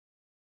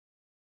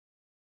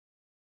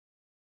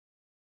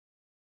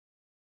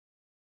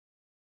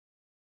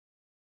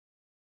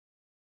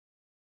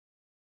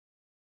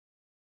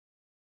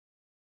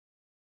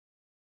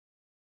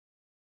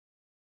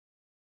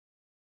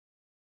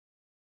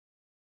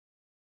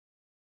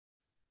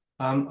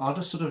I'll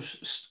just sort of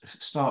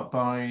start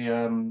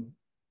by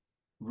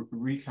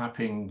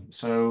recapping.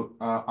 So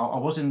I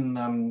was in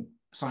Oh,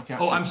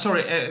 psychiatric.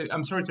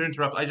 I'm sorry to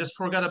interrupt. I just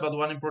forgot about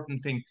one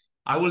important thing.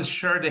 I will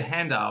share the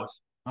handout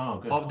Oh,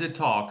 good. of the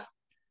talk,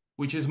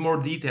 which is more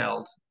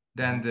detailed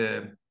than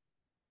Mhm.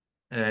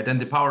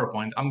 the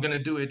PowerPoint. I'm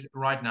gonna do it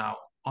right now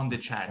on the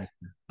chat. Thank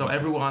you. So Okay.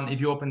 everyone, if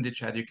you open the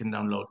chat, you can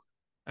download.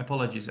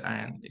 Apologies,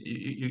 and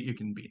you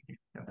can be here.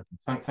 Yeah.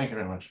 Okay. Thank you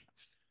very much.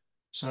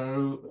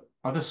 So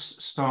I'll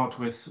just start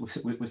with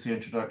the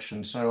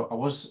introduction. So I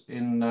was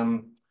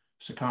in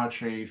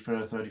psychiatry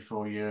for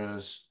 34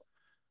 years.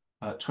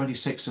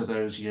 26 of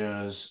those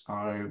years,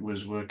 I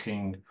was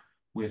working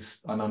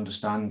with an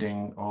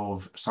understanding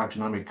of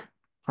psychodynamic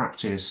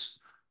practice,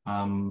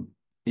 um,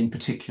 in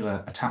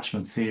particular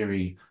attachment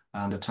theory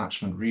and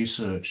attachment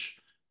research.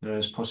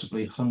 There's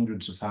possibly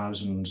hundreds of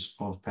thousands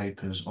of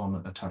papers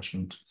on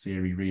attachment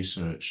theory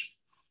research.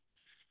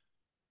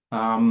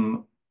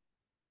 Um,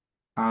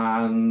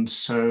 and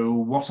so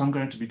what I'm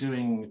going to be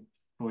doing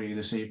for you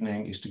this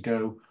evening is to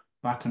go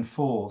back and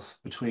forth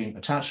between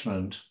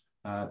attachment,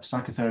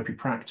 psychotherapy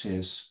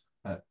practice,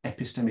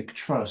 epistemic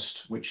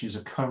trust, which is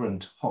a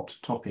current hot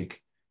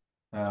topic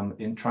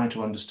in trying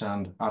to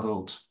understand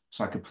adult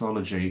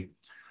psychopathology.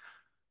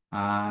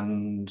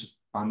 And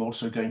I'm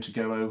also going to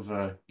go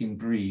over in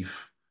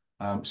brief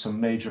some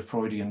major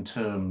Freudian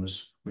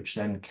terms which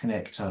then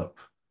connect up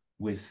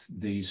with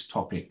these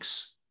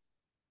topics.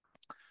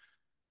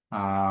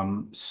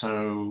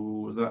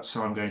 So that's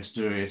how I'm going to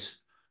do it.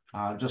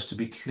 Just to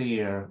be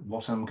clear,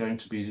 what I'm going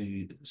to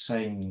be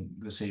saying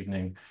this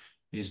evening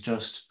is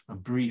just a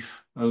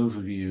brief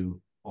overview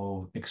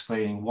of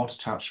explaining what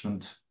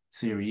attachment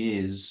theory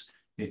is.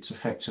 It's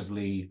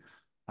effectively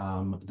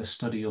the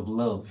study of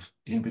love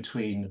in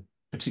between,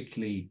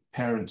 particularly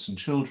parents and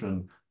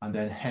children, and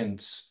then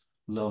hence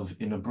love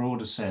in a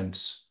broader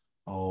sense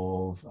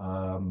of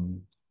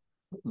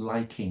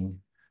liking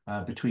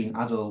between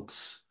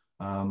adults.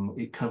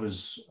 It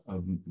covers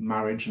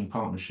marriage and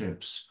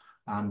partnerships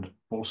and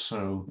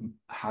also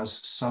has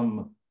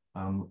some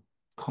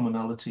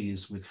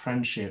commonalities with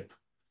friendship,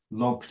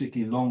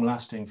 particularly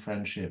long-lasting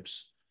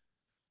friendships.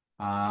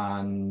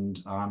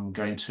 And I'm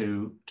going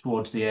to,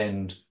 towards the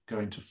end, go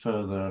into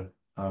further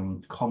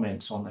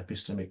comments on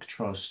epistemic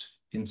trust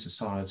in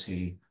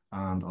society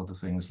and other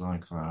things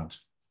like that.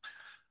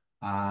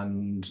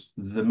 And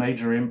the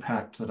major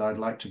impact that I'd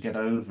like to get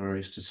over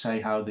is to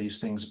say how these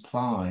things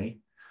apply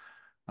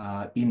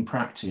in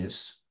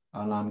practice.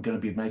 And I'm going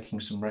to be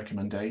making some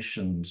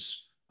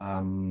recommendations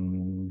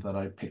that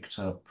I picked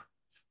up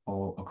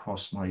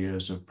across my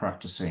years of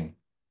practicing.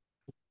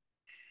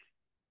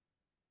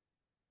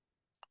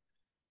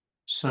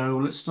 So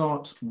let's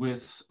start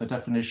with a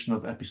definition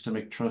of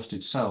epistemic trust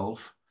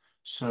itself.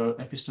 So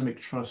epistemic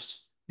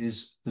trust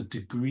is the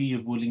degree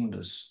of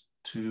willingness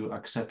to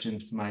accept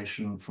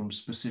information from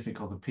specific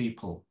other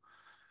people.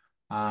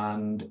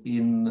 And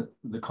in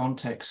the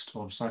context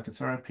of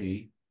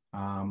psychotherapy,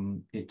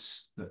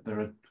 it's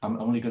that I'm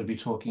only going to be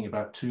talking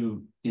about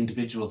two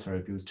individual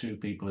therapy with two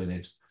people in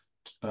it.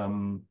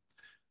 Um,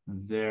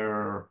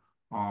 there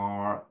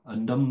are a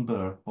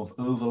number of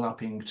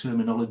overlapping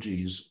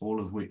terminologies, all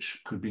of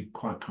which could be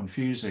quite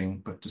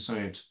confusing, but to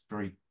say it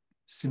very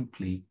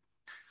simply,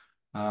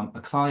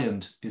 a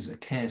client is a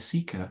care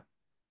seeker,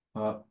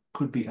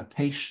 could be a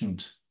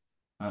patient.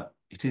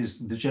 It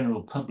is the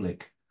general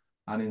public.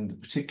 And in the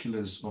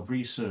particulars of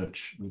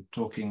research, we're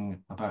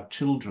talking about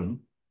children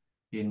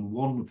in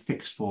one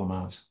fixed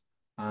format,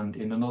 and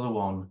in another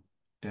one,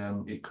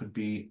 it could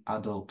be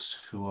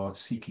adults who are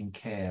seeking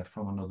care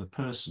from another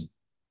person.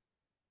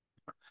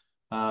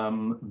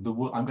 I'm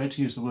going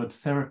to use the word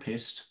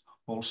therapist,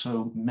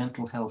 also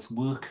mental health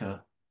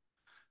worker.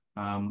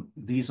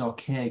 These are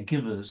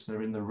caregivers.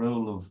 They're in the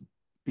role of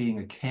being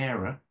a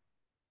carer.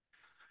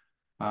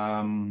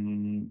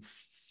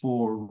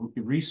 For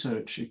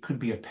research, it could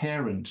be a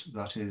parent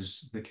that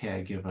is the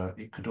caregiver.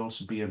 It could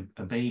also be a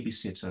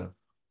babysitter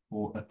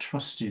or a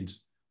trusted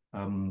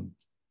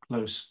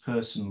close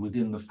person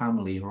within the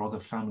family or other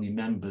family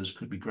members,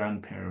 could be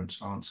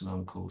grandparents, aunts and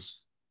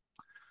uncles.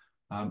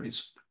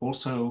 It's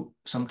also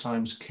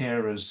sometimes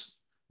carers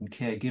and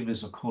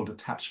caregivers are called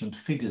attachment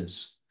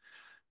figures.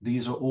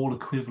 These are all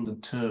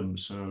equivalent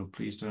terms, so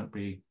please don't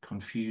be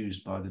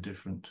confused by the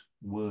different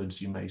words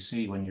you may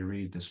see when you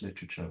read this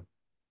literature.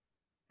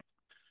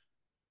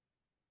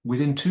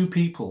 Within two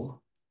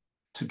people,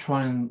 to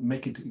try and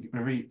make it a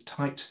very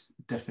tight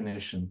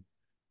definition,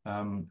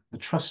 the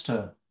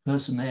truster,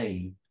 person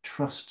A,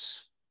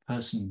 trusts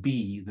person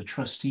B, the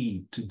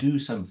trustee, to do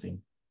something.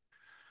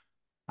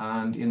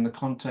 And in the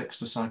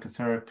context of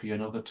psychotherapy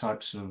and other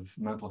types of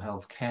mental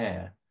health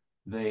care,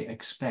 they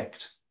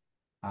expect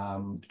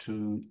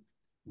to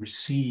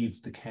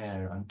receive the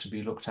care and to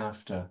be looked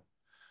after.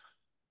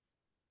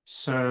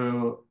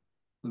 So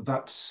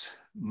that's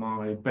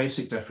my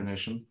basic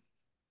definition.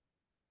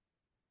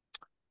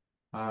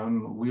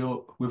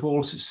 We've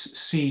all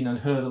seen and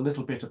heard a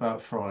little bit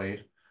about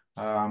Freud.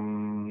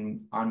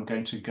 I'm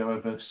going to go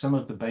over some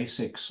of the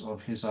basics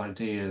of his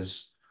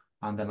ideas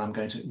and then I'm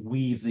going to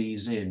weave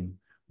these in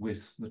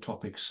with the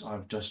topics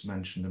I've just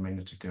mentioned a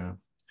minute ago.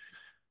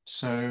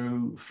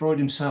 So Freud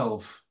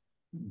himself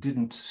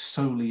didn't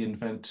solely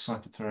invent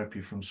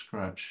psychotherapy from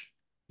scratch.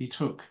 He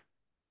took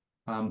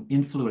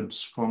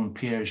influence from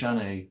Pierre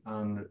Janet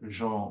and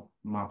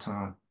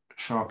Jean-Martin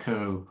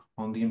Charcot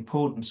on the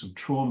importance of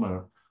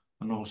trauma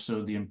and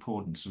also the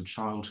importance of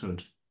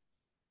childhood.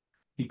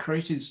 He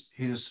created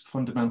his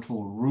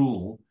fundamental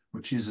rule,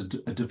 which is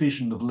a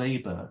division of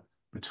labor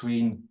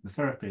between the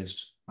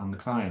therapist and the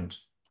client.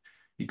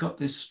 He got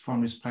this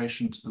from his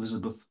patient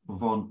Elizabeth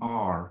von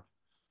R,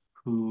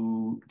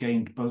 who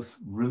gained both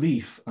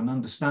relief and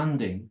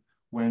understanding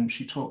when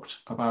she talked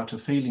about her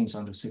feelings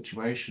and her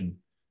situation.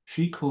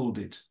 She called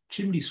it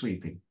chimney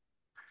sweeping.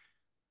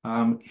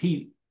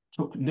 He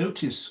took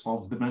notice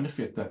of the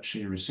benefit that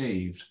she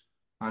received,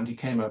 and he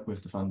came up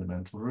with the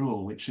fundamental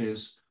rule, which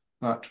is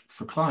that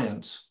for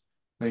clients,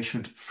 they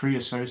should free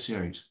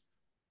associate,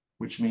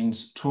 which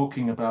means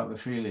talking about the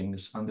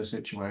feelings and the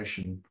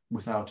situation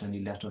without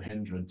any let or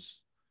hindrance.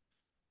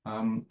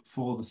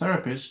 For the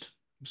therapist,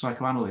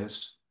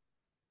 psychoanalyst,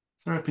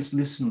 therapist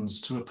listens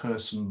to a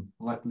person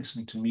like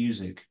listening to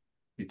music.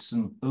 It's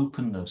an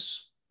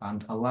openness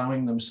and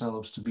allowing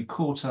themselves to be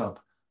caught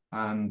up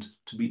and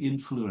to be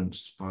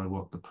influenced by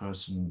what the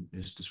person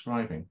is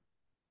describing.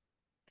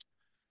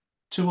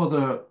 Two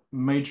other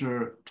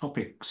major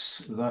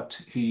topics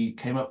that he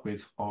came up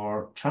with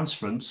are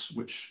transference,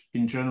 which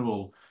in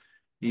general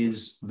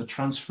is the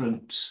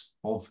transference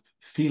of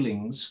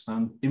feelings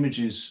and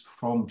images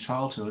from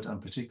childhood,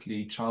 and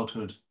particularly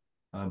childhood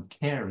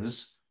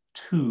carers,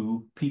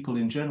 to people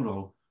in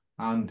general,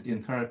 and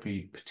in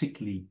therapy,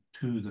 particularly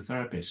to the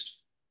therapist.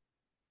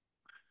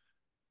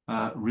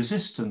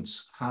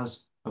 Resistance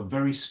has a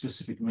very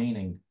specific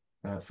meaning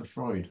for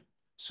Freud.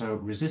 So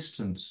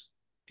resistance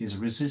is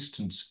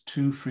resistance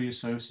to free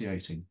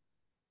associating.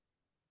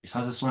 It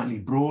has a slightly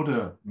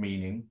broader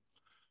meaning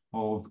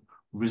of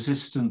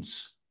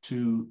resistance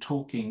to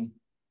talking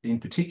in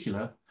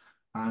particular,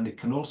 and it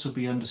can also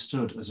be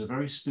understood as a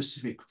very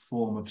specific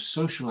form of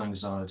social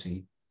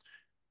anxiety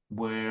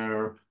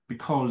where,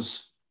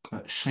 because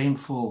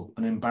shameful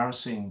and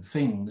embarrassing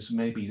things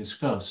may be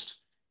discussed,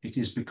 it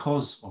is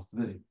because of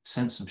the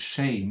sense of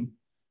shame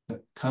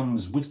that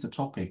comes with the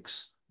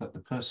topics that the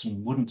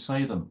person wouldn't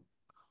say them.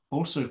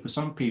 Also, for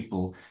some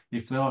people,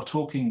 if they are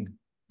talking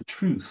the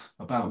truth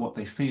about what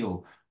they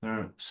feel,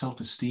 their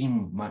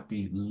self-esteem might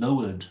be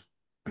lowered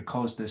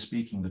because they're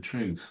speaking the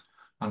truth.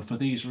 And for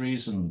these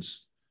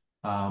reasons,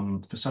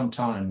 for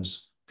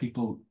sometimes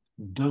people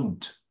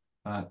don't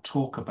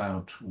talk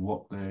about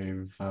what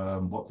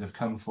they've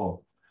come for.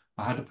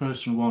 I had a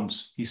person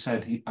once, he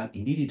said he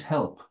needed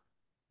help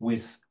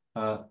with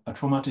a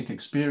traumatic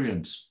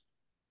experience.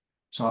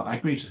 So I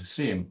agreed to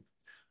see him.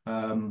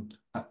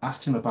 I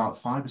asked him about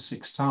 5 or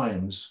 6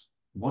 times,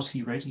 was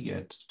he ready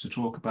yet to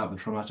talk about the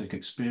traumatic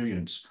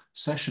experience?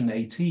 Session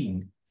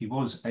 18, he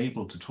was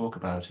able to talk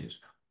about it,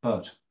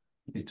 but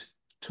it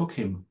took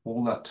him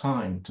all that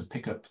time to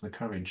pick up the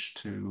courage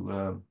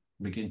to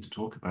begin to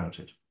talk about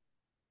it.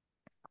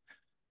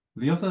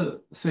 The other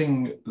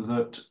thing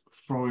that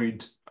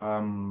Freud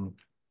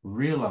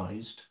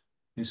realized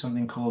is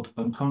something called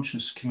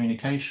unconscious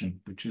communication,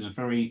 which is a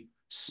very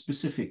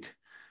specific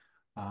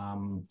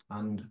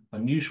and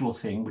unusual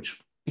thing, which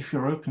if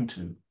you're open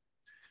to,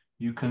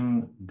 you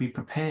can be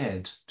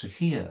prepared to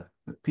hear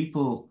that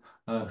people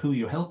who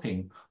you're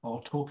helping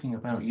are talking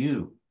about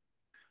you.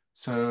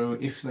 So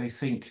if they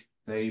think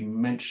they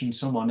mention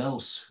someone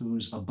else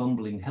who's a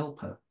bumbling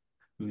helper,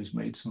 who's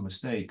made some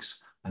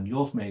mistakes, and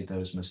you've made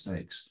those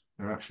mistakes,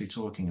 they're actually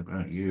talking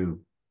about you.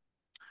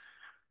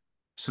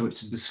 So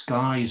it's a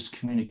disguised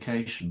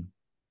communication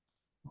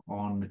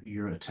on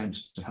your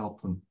attempts to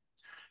help them.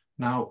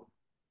 Now,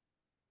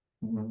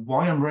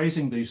 why I'm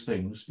raising these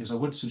things is I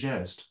would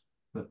suggest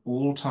that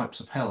all types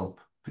of help,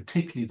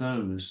 particularly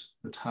those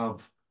that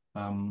have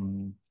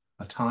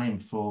a time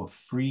for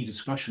free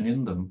discussion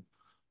in them,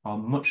 are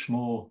much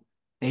more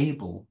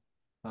able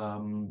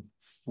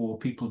for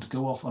people to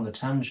go off on a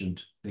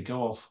tangent. They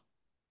go off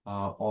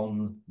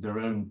on their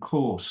own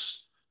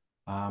course.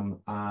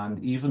 And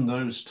even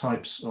those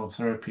types of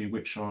therapy,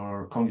 which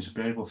are cognitive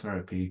behavioral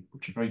therapy,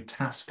 which are very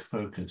task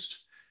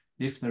focused,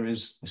 if there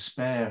is a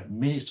spare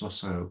minute or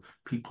so,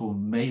 people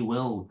may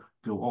well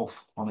go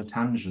off on a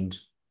tangent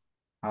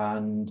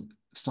and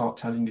start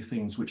telling you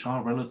things which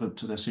are relevant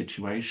to their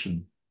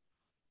situation.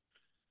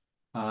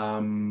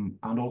 And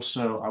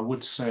also, I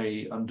would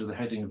say, under the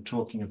heading of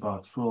talking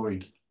about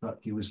Freud, that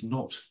he was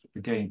not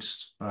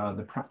against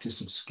the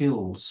practice of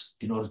skills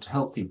in order to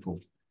help people.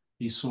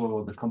 He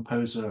saw the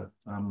composer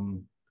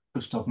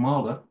Gustav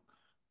Mahler.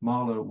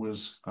 Mahler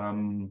was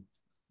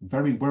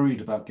very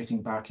worried about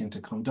getting back into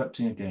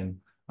conducting again.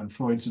 And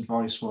Freud's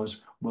advice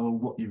was, well,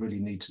 what you really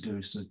need to do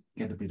is to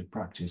get a bit of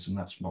practice, and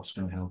that's what's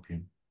going to help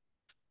you.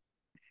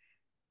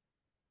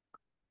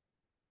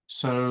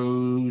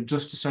 So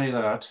just to say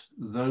that,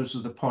 those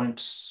are the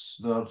points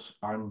that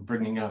I'm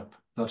bringing up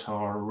that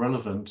are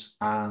relevant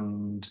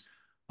and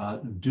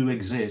do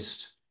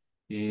exist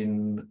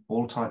in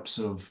all types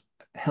of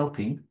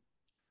helping,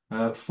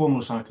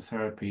 formal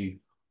psychotherapy,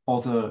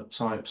 other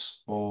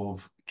types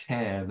of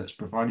care that's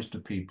provided to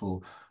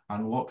people.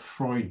 And what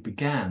Freud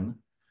began,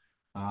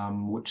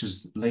 which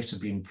has later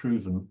been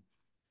proven,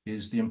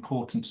 is the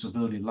importance of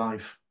early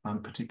life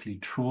and particularly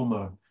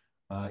trauma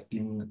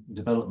in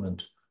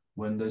development.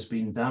 When there's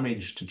been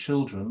damage to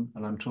children,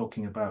 and I'm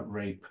talking about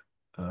rape,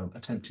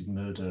 attempted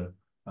murder,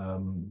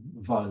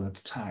 violent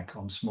attack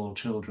on small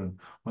children,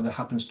 when that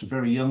happens to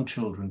very young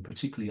children,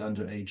 particularly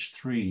under age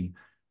 3,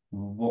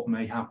 what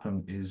may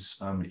happen is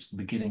it's the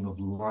beginning of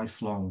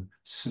lifelong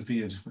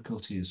severe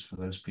difficulties for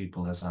those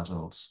people as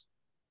adults.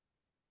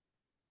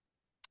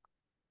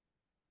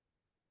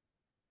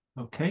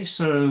 Okay,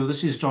 so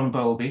this is John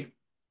Bowlby.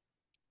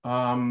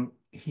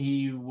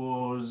 He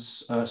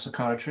was a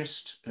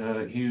psychiatrist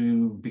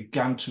who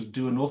began to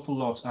do an awful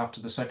lot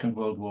after the Second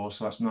World War,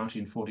 so that's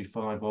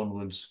 1945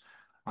 onwards,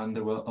 and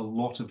there were a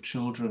lot of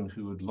children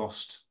who had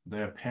lost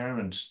their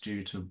parents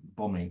due to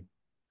bombing.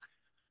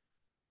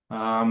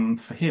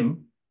 For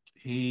him,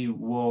 he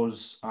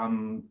was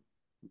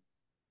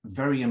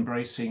very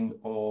embracing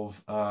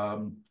of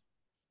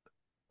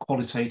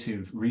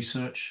qualitative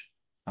research.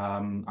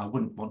 I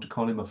wouldn't want to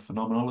call him a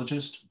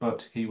phenomenologist,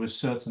 but he was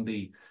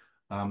certainly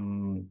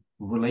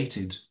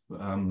related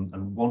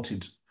and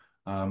wanted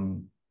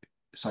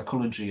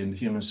psychology and the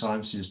human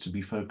sciences to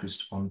be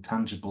focused on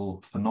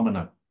tangible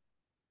phenomena.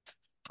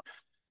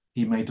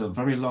 He made a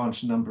very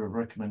large number of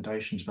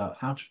recommendations about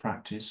how to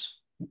practice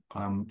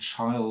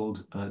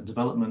child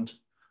development,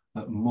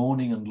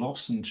 mourning and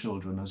loss in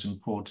children as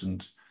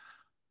important.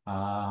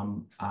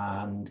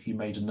 And he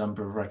made a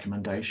number of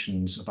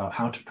recommendations about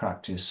how to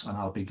practice, and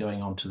I'll be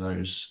going on to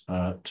those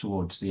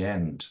towards the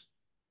end.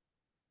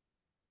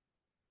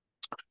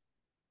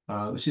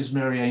 This is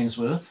Mary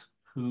Ainsworth,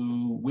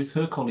 who, with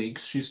her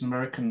colleagues, she's an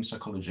American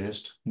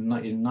psychologist, in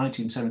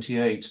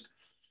 1978,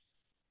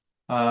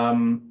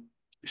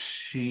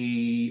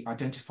 she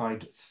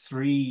identified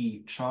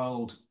 3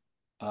 child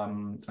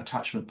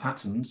attachment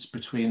patterns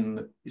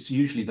between, it's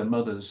usually the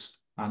mothers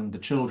and the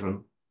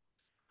children.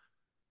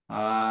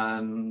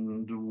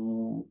 And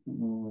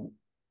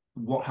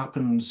what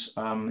happens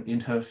in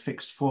her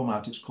fixed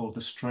format, it's called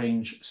the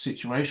strange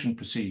situation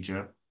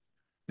procedure.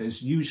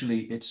 There's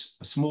usually, it's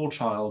a small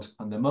child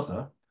and their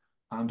mother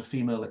and a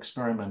female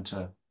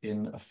experimenter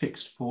in a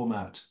fixed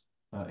format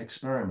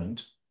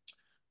experiment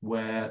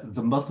where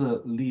the mother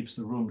leaves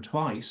the room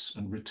twice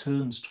and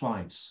returns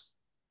twice.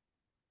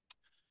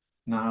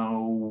 Now,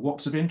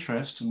 what's of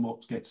interest and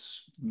what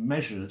gets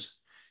measured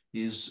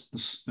is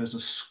there's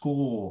a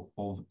score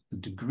of the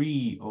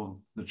degree of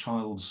the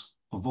child's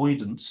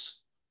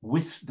avoidance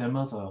with their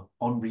mother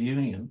on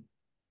reunion,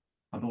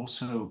 and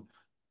also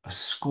a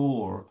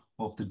score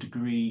of the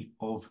degree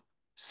of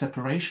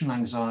separation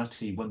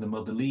anxiety when the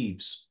mother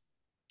leaves.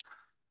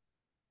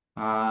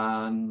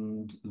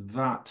 And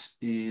that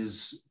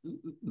is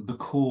the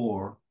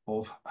core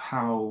of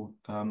how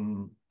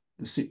the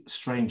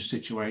strange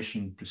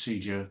situation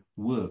procedure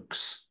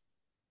works.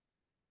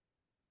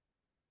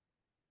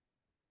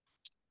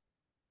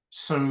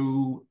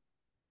 So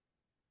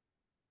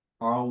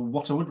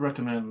what I would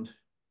recommend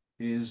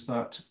is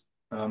that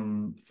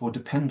for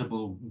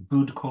dependable,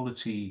 good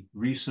quality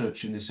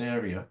research in this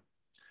area,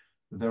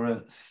 there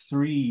are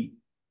 3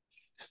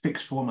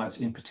 fixed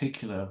formats in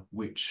particular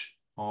which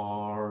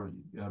are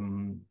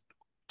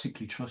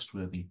particularly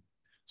trustworthy.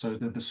 So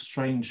the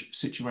strange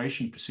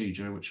situation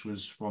procedure, which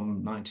was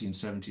from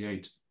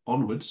 1978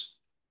 onwards,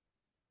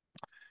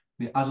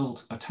 the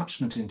adult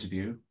attachment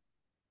interview,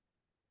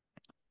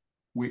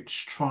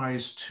 which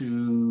tries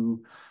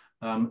to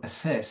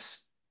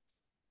assess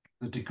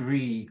the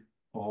degree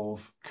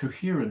of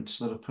coherence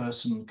that a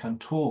person can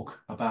talk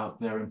about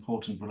their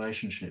important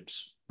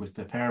relationships with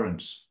their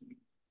parents.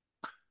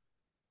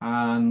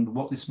 And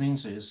what this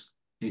means is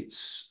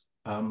it's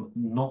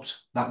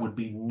that would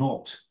be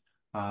not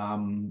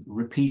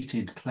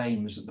repeated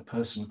claims that the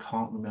person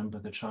can't remember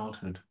their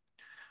childhood.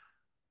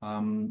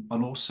 And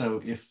also,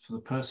 if the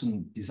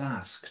person is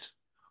asked,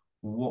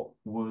 what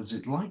was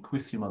it like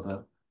with your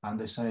mother? And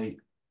they say,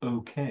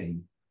 okay,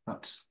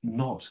 that's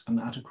not an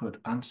adequate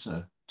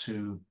answer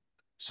to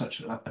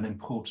such an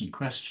important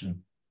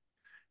question.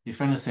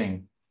 If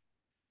anything,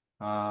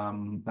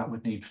 that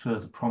would need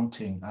further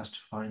prompting as to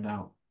find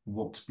out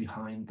what's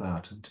behind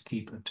that and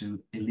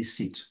to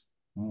elicit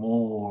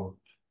more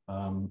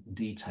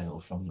detail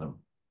from them.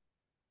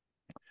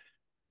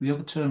 The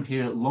other term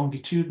here,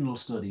 longitudinal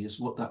studies,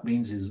 what that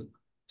means is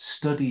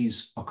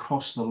studies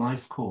across the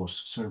life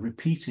course, so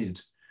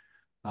repeated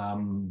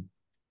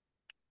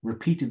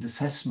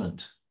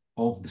assessment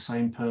of the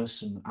same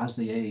person as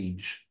they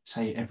age,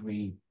 say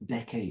every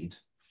decade,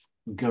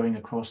 going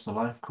across the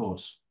life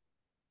course.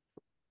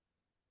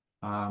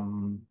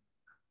 And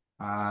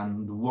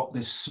what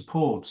this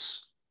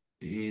supports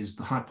is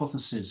the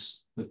hypothesis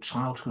that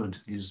childhood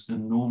is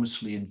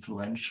enormously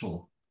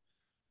influential.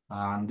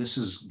 And this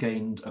has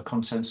gained a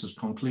consensus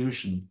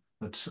conclusion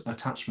that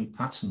attachment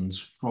patterns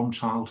from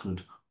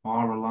childhood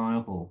are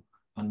reliable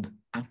and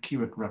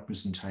accurate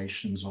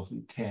representations of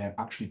the care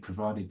actually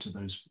provided to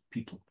those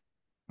people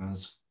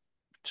as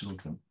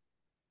children.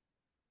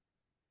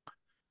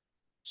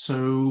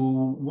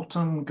 So what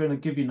I'm going to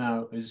give you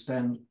now is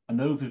then an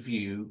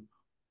overview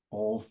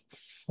of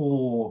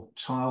 4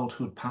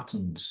 childhood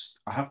patterns.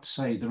 I have to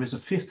say there is a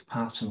 5th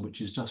pattern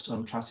which is just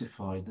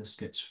unclassified. This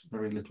gets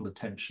very little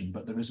attention,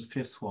 but there is a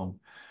 5th one.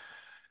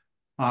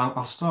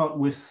 I'll start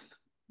with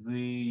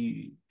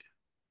the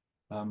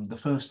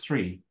first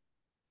 3.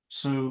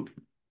 So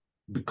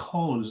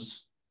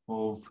because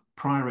of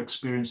prior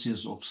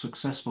experiences of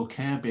successful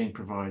care being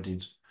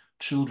provided,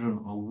 children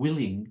are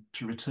willing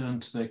to return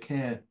to their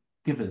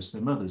caregivers,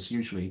 their mothers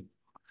usually,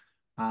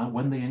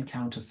 when they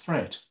encounter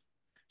threat.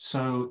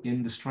 So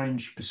in the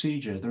strange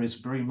procedure, there is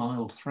very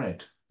mild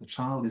threat. The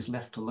child is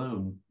left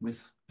alone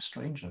with a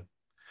stranger.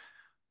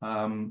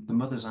 The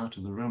mother's out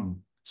of the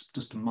room. It's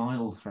just a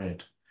mild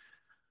threat.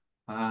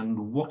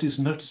 And what is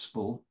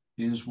noticeable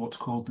is what's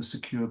called the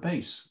secure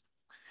base.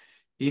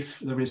 If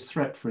there is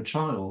threat for a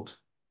child,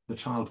 the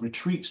child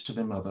retreats to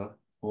their mother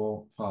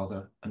or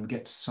father and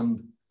gets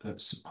some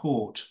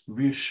support,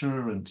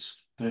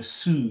 reassurance, they're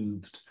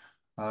soothed,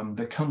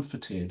 they're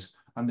comforted,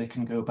 and they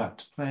can go back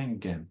to playing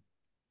again.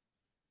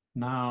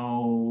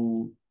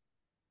 Now,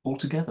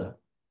 altogether,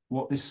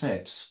 what this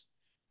sets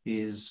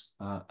is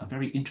a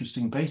very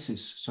interesting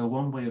basis. So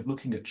one way of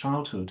looking at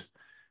childhood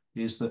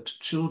is that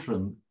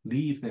children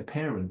leave their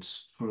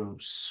parents for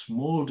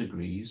small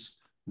degrees,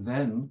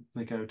 then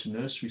they go to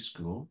nursery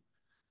school,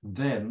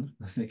 then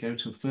they go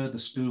to further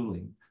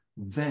schooling,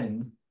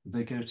 then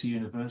they go to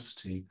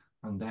university,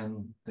 and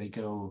then they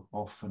go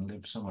off and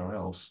live somewhere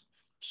else.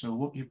 So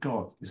what you've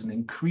got is an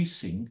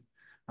increasing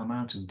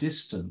amount of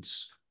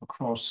distance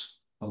across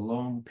a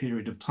long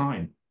period of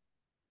time.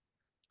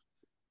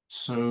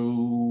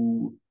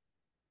 So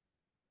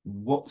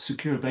what the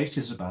secure base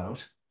is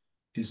about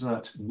is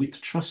that with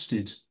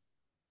trusted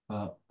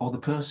other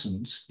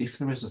persons, if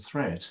there is a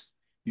threat,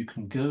 you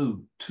can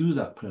go to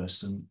that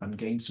person and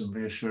gain some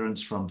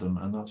reassurance from them.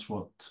 And that's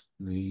what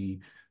the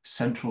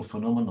central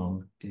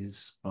phenomenon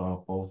is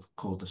of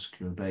called the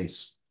secure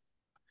base.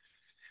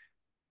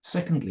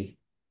 Secondly,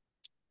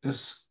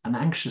 there's an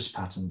anxious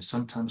pattern,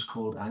 sometimes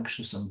called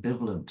anxious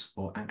ambivalent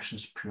or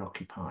anxious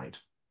preoccupied.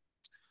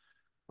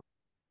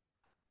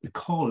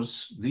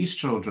 Because these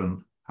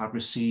children have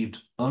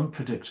received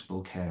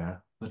unpredictable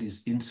care that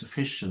is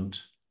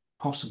insufficient,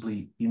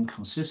 possibly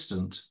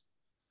inconsistent,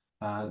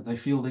 they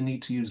feel they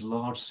need to use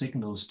large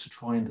signals to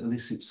try and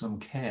elicit some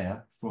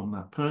care from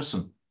that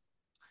person.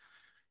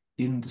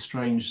 In the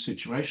strange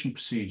situation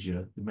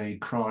procedure, they may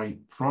cry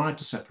prior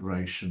to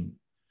separation,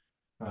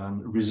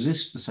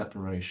 resist the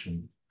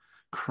separation,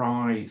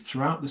 cry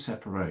throughout the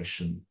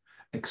separation,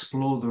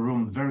 explore the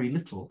room very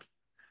little.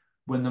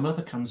 When the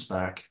mother comes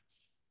back,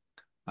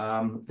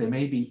 they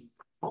may be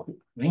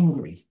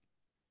angry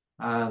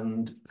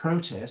and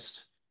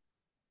protest,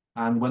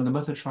 and when the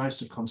mother tries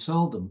to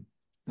console them,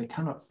 they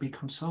cannot be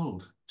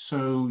consoled.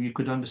 So you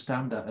could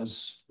understand that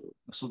as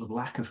a sort of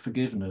lack of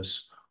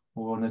forgiveness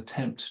or an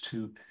attempt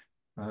to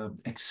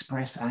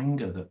express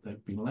anger that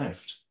they've been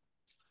left.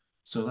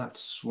 So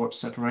that's what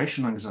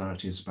separation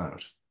anxiety is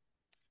about.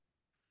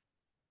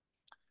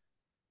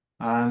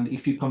 And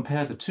if you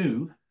compare the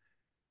two,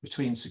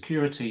 between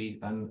security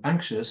and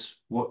anxious,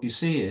 what you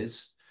see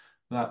is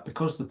that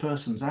because the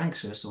person's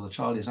anxious, or the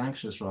child is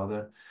anxious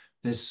rather,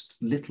 there's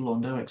little or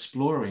no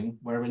exploring,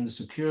 where in the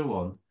secure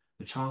one,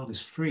 the child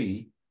is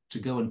free to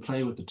go and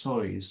play with the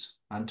toys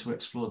and to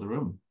explore the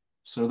room.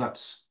 So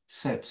that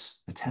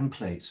sets a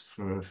template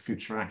for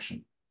future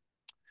action.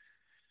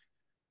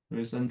 There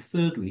is then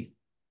thirdly,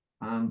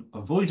 an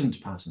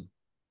avoidant pattern.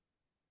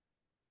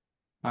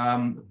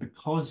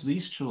 Because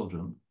these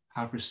children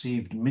have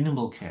received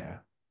minimal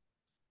care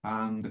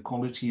and the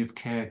quality of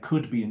care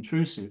could be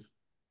intrusive,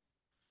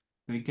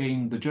 they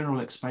gain the general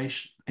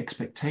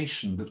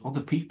expectation that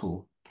other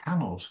people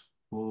cannot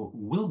or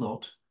will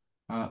not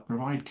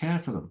provide care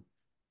for them.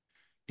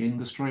 In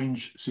the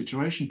strange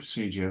situation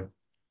procedure,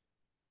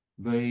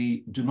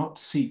 they do not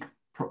seek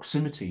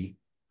proximity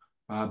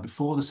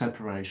before the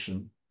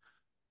separation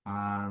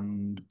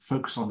and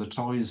focus on the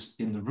toys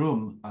in the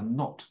room and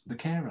not the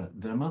carer,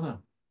 their mother.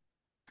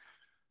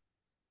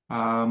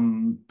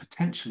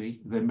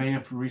 Potentially, they may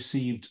have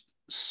received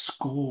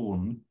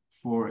scorn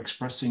for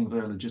expressing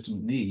their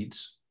legitimate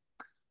needs,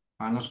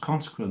 and as a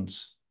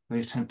consequence, they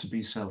attempt to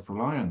be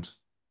self-reliant.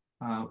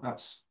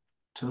 That's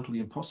totally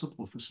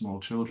impossible for small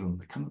children.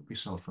 They cannot be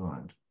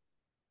self-reliant.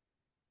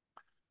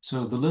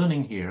 So the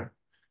learning here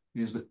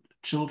is that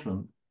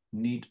children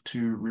need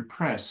to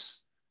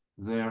repress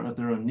their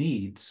own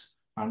needs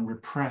and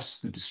repress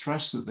the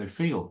distress that they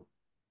feel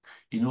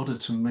in order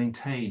to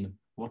maintain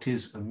what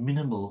is a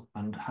minimal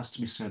and, has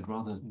to be said,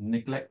 rather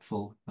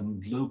neglectful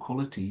and low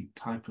quality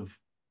type of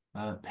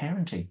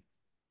parenting.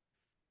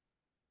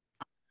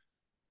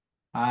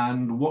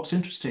 And what's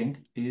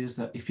interesting is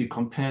that if you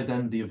compare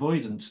then the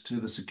avoidant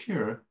to the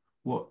secure,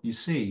 what you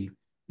see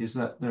is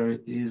that there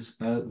is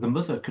the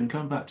mother can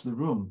come back to the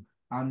room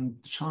and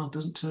the child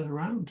doesn't turn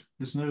around.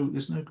 There's no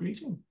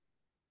greeting.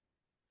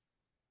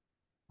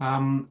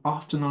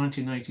 After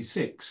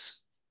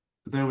 1986,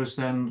 there was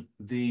then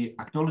the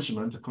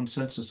acknowledgement, a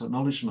consensus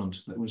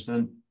acknowledgement that was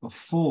then a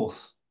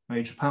fourth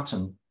major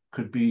pattern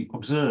could be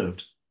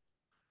observed.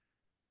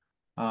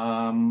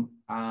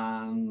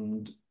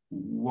 And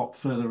what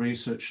further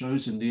research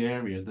shows in the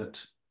area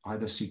that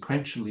either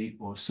sequentially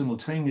or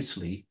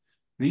simultaneously,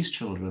 these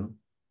children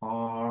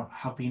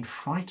have been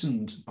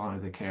frightened by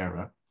the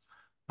carer,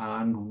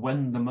 and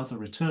when the mother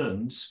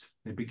returns,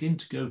 they begin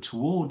to go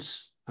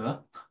towards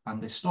her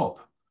and they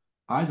stop.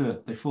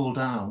 Either they fall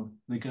down,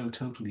 they go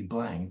totally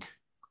blank,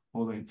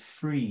 or they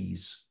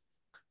freeze.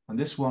 And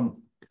this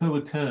one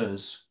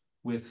co-occurs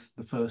with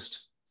the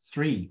first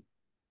three.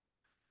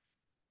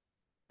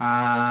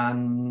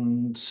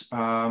 And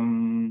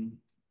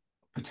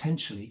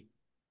potentially,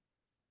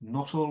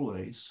 not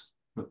always,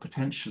 but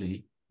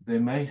potentially, there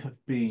may have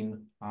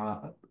been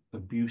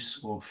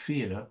abuse or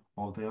fear,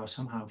 or they are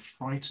somehow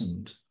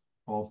frightened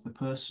of the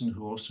person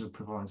who also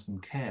provides them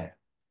care.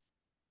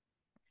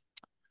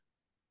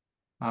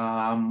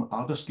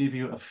 I'll just give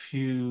you a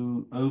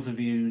few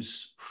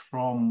overviews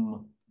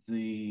from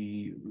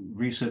the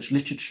research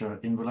literature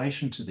in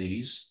relation to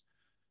these.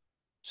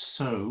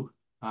 So,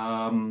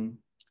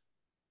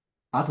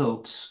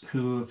 adults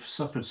who have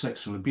suffered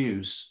sexual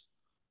abuse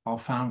are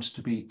found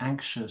to be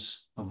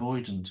anxious,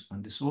 avoidant,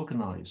 and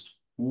disorganized,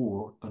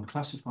 or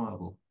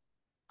unclassifiable.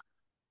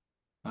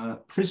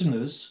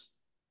 Prisoners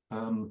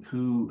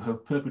who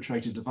have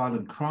perpetrated a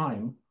violent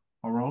crime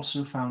are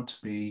also found to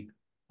be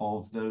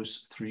of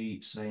those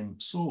three same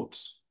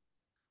sorts.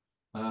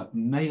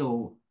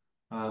 Male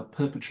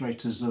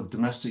perpetrators of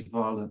domestic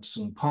violence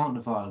and partner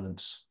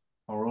violence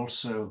are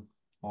also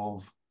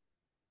of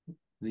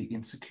the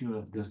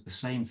insecure, the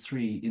same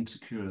three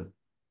insecure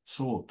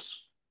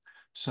sorts.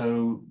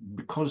 So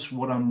because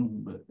what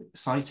I'm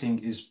citing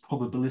is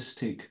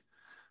probabilistic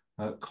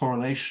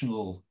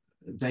correlational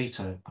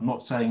data, I'm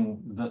not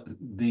saying that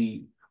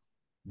the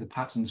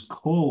patterns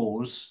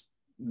cause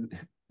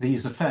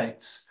these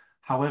effects.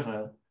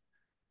 However,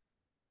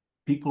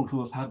 people who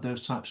have had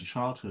those types of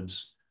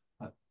childhoods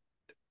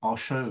are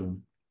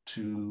shown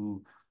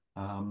to,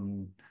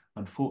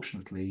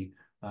 unfortunately,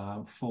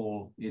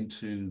 fall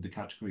into the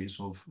categories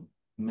of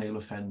male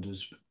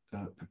offenders,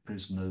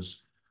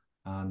 prisoners,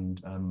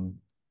 and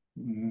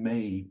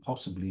may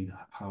possibly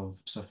have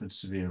suffered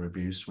severe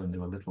abuse when they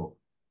were little.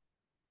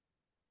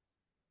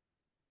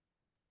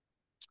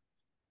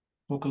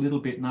 Talk a little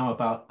bit now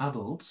about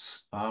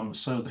adults.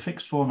 So the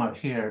fixed format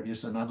here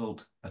is an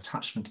adult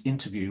attachment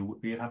interview where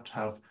you have to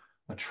have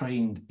a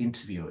trained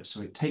interviewer.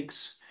 So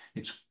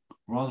it's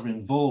rather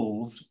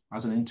involved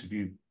as an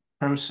interview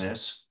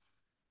process.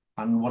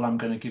 And what I'm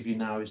going to give you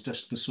now is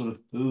just the sort of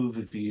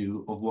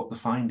overview of what the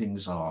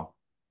findings are.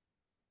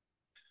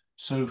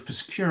 So for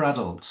secure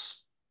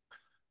adults,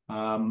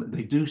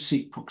 they do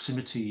seek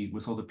proximity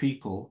with other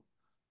people,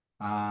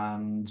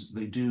 and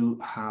they do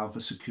have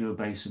a secure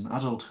base in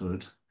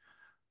adulthood.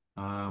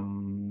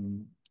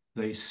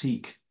 They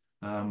seek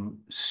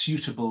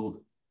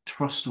suitable,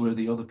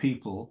 trustworthy other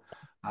people,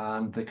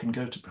 and they can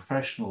go to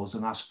professionals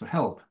and ask for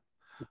help.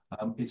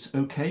 It's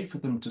okay for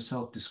them to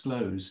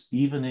self-disclose,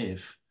 even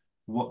if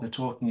what they're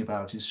talking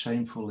about is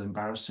shameful,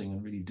 embarrassing,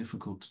 and really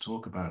difficult to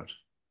talk about,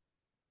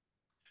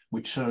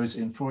 which shows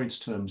in Freud's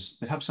terms,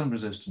 they have some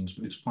resistance,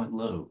 but it's quite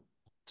low.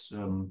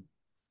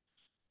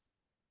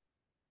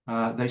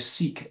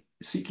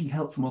 Seeking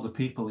help from other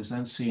people is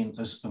then seen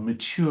as a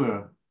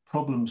mature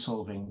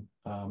problem-solving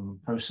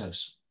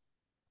process.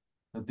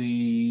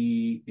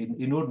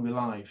 In ordinary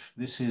life,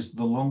 this is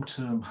the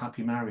long-term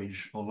happy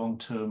marriage or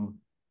long-term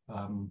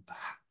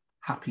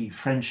happy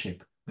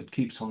friendship that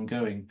keeps on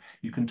going.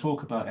 You can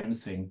talk about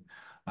anything.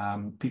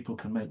 People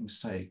can make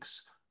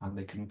mistakes and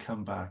they can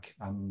come back,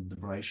 and the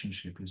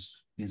relationship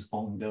is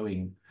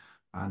ongoing,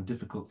 and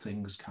difficult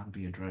things can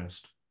be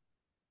addressed.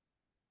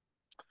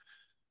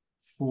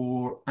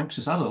 For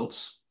anxious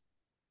adults,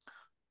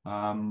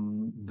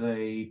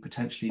 they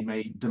potentially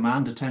may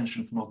demand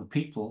attention from other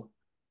people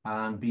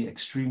and be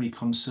extremely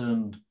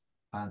concerned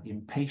and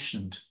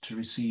impatient to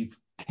receive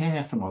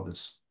care from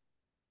others.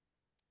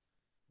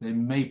 They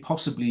may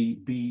possibly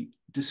be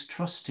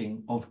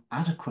distrusting of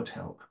adequate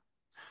help.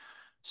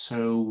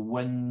 So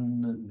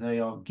when they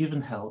are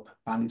given help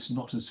and it's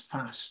not as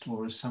fast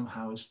or as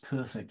somehow as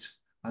perfect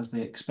as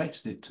they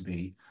expected it to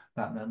be,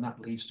 then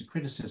that leads to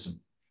criticism.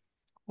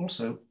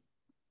 Also,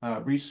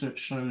 research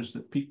shows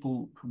that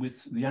people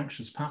with the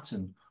anxious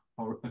pattern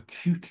are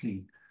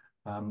acutely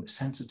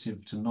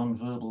sensitive to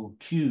non-verbal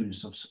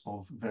cues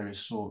of various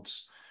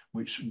sorts,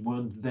 which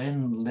would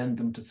then lend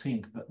them to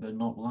think that they're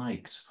not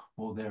liked,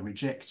 or they're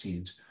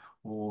rejected,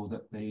 or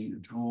that they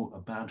draw a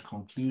bad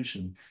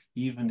conclusion,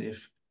 even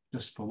if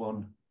just for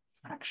one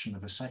fraction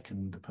of a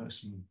second the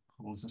person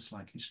pulls a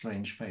slightly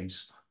strange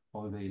face,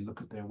 or they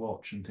look at their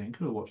watch and think,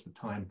 oh, what's the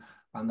time?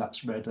 And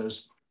that's read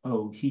as,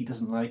 oh, he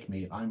doesn't like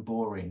me, I'm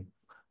boring,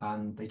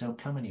 and they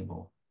don't come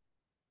anymore.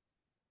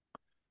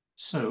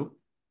 So,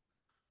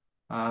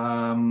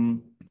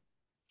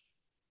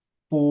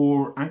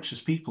 For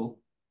anxious people,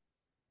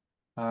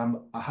 I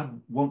had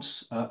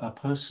once a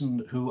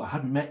person who I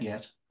hadn't met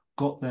yet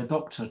got their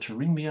doctor to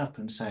ring me up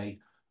and say,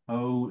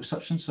 oh,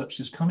 such and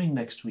such is coming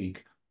next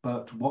week,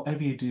 but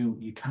whatever you do,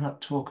 you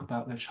cannot talk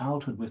about their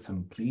childhood with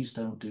them. Please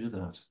don't do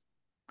that.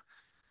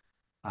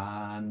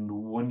 And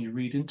when you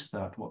read into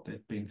that, what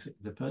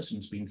the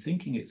person's been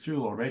thinking it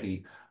through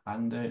already,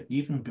 and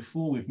even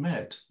before we've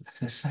met,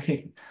 they're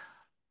saying,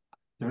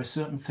 there are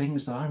certain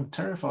things that I'm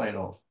terrified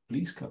of.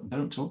 Please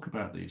don't talk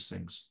about these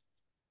things.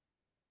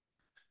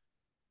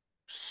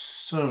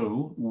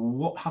 So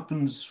what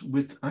happens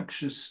with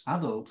anxious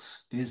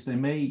adults is they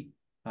may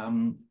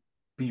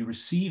be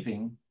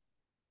receiving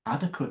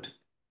adequate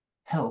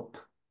help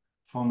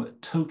from a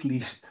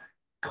totally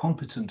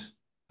competent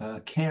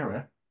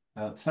carer,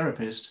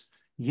 therapist,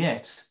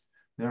 yet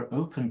they're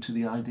open to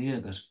the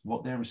idea that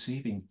what they're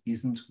receiving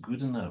isn't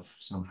good enough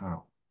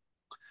somehow.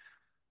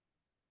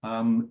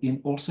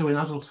 Also in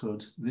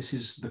adulthood, this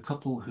is the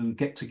couple who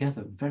get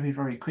together very,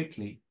 very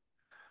quickly.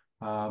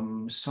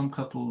 Some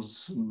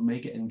couples may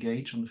get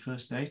engaged on the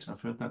first date.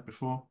 I've heard that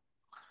before.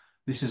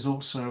 This is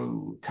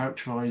also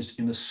characterized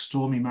in a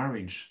stormy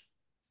marriage.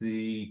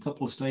 The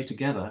couple stay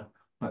together,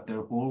 but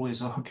they're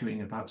always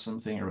arguing about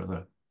something or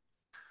other.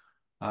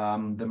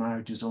 The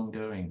marriage is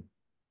ongoing.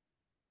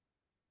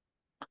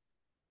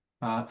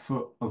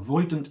 For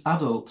avoidant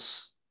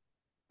adults,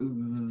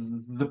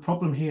 the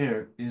problem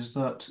here is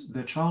that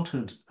their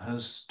childhood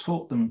has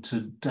taught them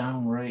to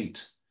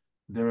downrate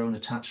their own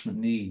attachment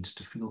needs,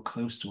 to feel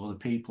close to other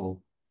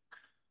people.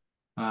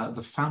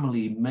 The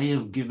family may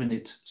have given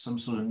it some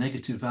sort of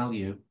negative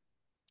value,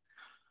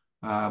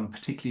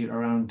 particularly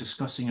around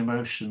discussing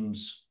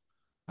emotions,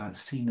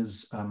 seen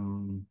as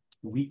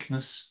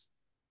weakness,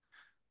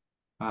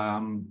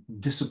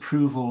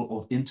 disapproval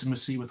of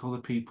intimacy with other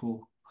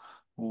people,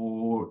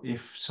 or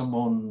if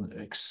someone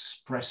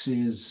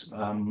expresses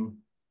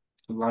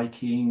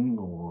liking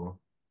or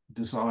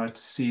desire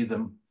to see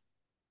them,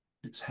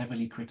 it's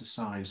heavily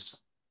criticized.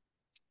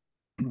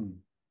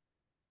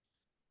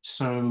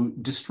 So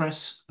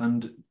distress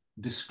and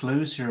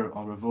disclosure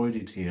are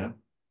avoided here.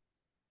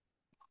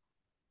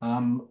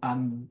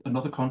 And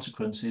another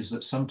consequence is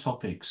that some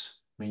topics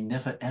may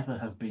never ever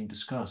have been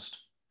discussed.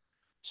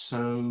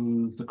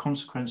 So the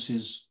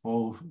consequences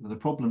of the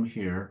problem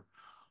here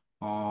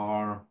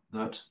are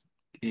that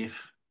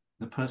if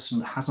the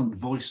person hasn't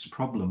voiced a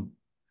problem,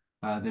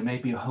 there may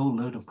be a whole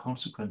load of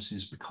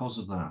consequences because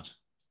of that.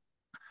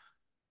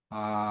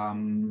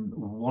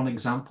 One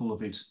example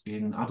of it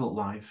in adult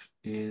life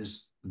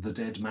is the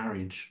dead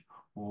marriage,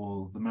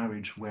 or the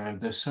marriage where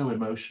they're so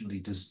emotionally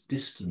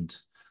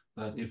distant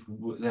that if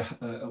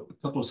a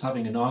couple's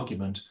having an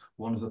argument,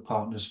 one of the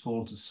partners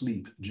falls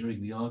asleep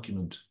during the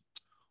argument.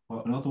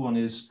 Or another one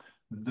is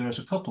there's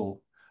a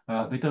couple,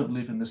 they don't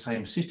live in the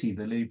same city,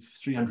 they live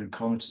 300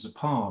 kilometers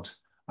apart,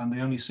 and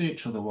they only see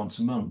each other once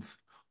a month.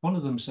 One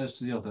of them says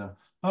to the other,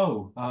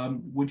 oh,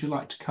 would you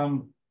like to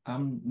come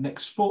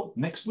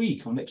next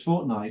week or next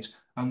fortnight?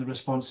 And the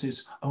response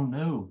is, oh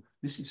no,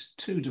 this is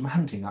too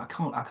demanding. I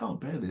can't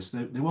bear this.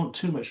 They want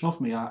too much of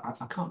me.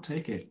 I can't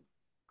take it.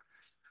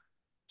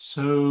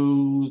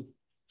 So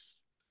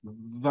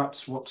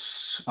that's what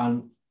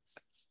an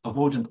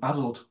avoidant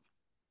adult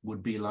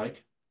would be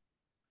like.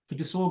 For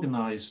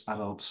disorganized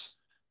adults,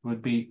 it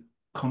would be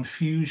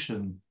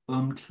confusion,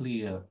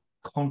 unclear,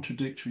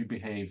 contradictory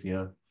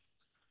behavior.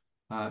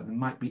 They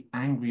might be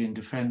angry and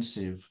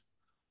defensive.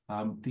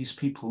 These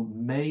people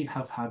may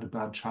have had a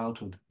bad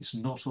childhood. It's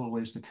not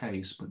always the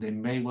case, but they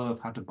may well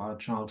have had a bad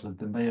childhood.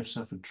 They may have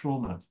suffered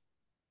trauma.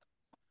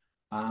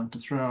 And to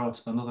throw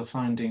out another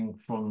finding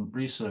from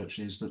research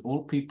is that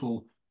all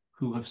people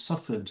who have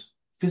suffered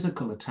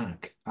physical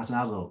attack as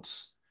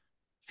adults,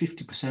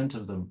 50%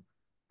 of them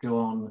go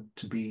on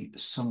to be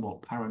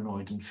somewhat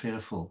paranoid and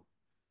fearful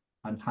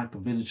and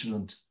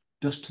hypervigilant,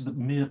 just to the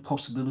mere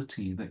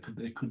possibility that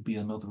there could be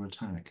another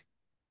attack.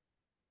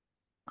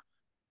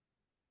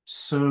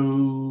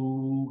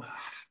 So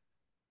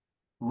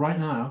right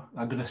now,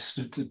 I'm going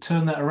to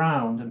turn that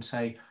around and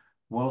say,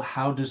 well,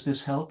 how does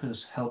this help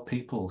us, help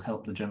people,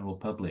 help the general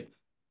public?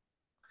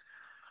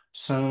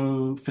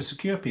 So for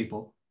secure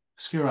people,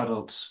 secure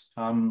adults,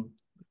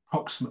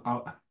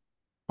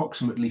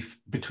 approximately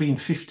between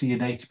 50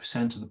 and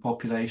 80% of the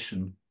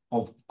population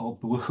of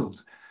the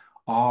world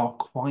are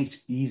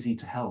quite easy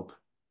to help.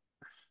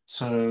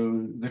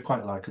 So they're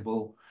quite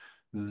likable.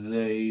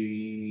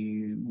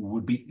 They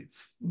would be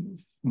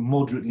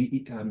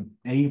moderately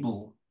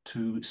able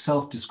to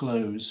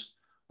self-disclose.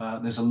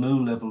 There's a low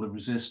level of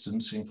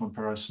resistance in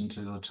comparison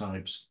to other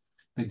types.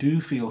 They do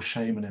feel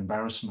shame and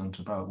embarrassment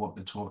about what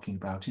they're talking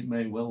about. It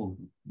may well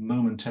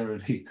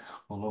momentarily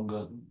or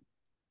longer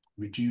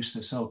reduce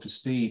their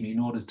self-esteem in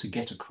order to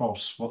get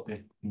across what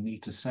they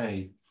need to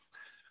say.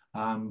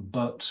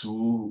 But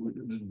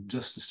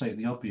just to state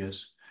the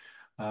obvious,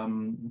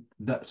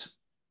 that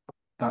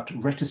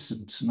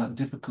reticence and that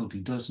difficulty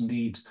does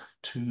need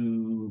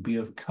to be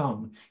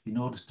overcome in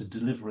order to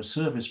deliver a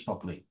service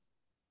properly.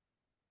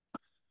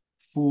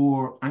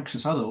 For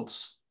anxious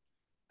adults,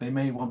 they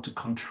may want to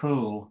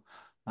control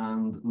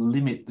and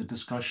limit the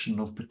discussion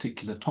of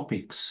particular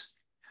topics.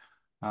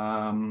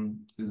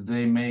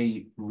 They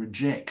may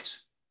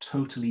reject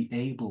totally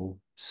able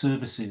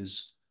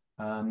services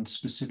and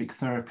specific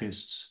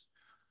therapists,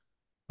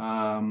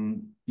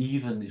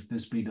 even if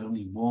there's been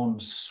only one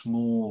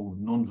small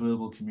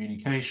non-verbal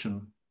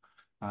communication.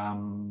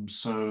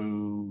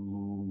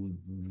 So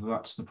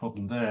that's the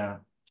problem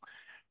there.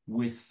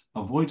 With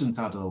avoidant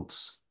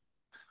adults,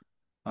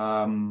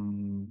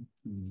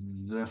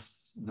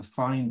 the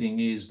finding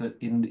is that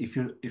if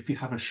you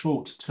have a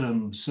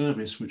short-term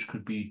service, which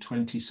could be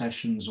 20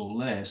 sessions or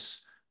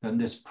less, then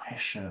there's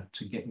pressure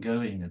to get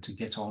going and to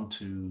get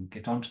onto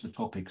the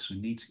topics. We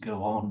need to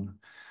go on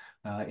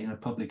in a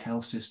public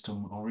health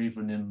system or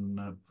even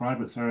in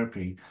private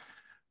therapy.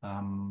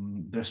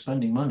 They're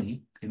spending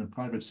money in a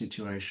private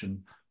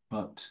situation,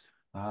 but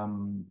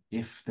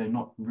if they're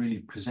not really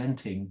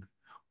presenting,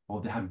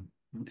 or they have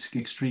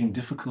extreme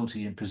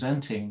difficulty in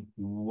presenting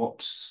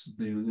what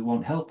they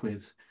want help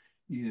with,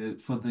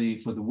 for the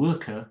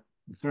worker,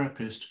 the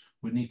therapist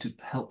would need to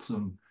help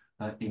them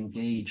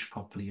engage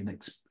properly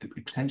and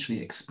potentially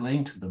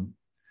explain to them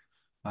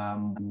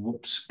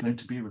what's going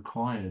to be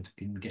required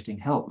in getting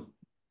help.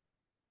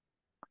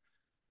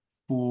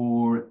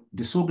 For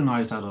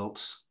disorganized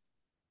adults,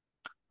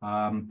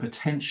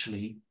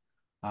 potentially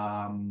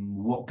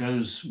what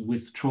goes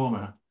with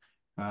trauma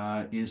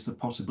is the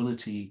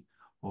possibility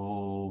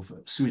of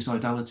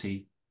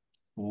suicidality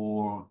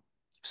or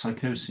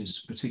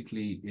psychosis,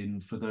 particularly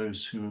for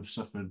those who have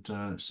suffered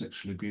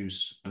sexual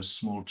abuse as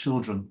small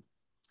children.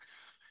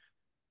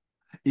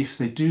 If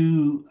they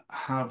do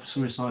have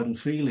suicidal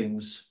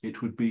feelings,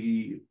 it would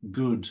be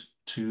good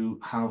to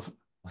have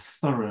a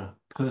thorough,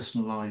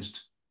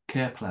 personalized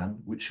care plan,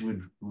 which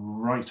would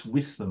write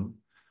with them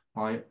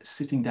by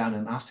sitting down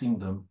and asking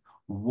them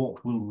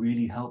what will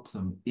really help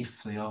them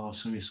if they are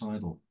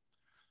suicidal.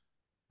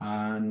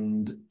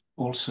 And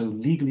also,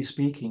 legally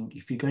speaking,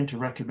 if you're going to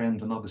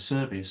recommend another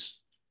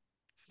service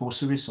for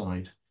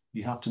suicide,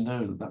 you have to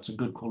know that that's a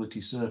good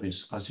quality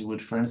service, as you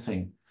would for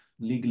anything.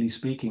 Legally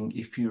speaking,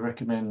 if you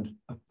recommend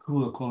a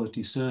poor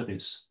quality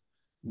service,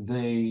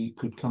 they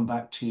could come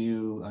back to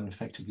you and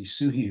effectively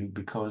sue you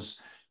because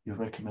you've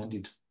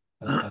recommended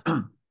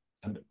an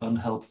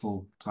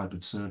unhelpful type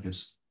of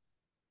service.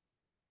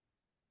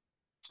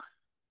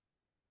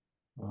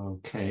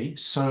 Okay,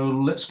 so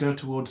let's go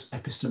towards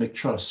epistemic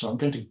trust. So I'm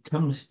going to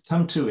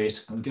come to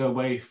it and go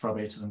away from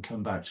it and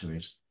come back to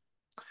it.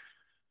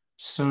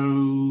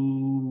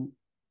 So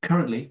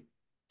currently,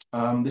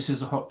 this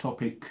is a hot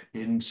topic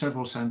in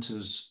several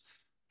centres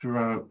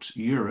throughout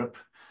Europe.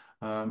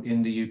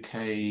 In the UK,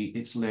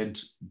 it's led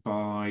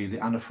by the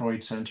Anna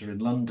Freud Centre in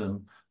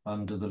London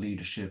under the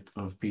leadership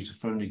of Peter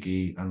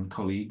Fonagy and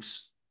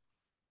colleagues.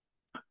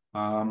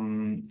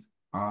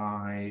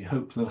 I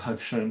hope that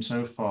I've shown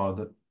so far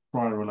that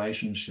prior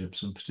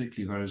relationships, and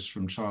particularly those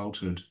from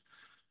childhood,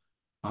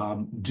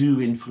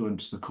 do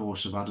influence the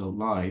course of adult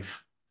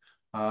life.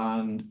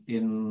 And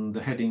in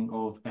the heading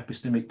of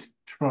epistemic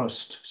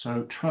trust,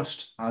 so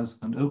trust as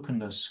an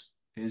openness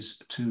is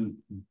to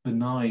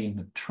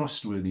benign,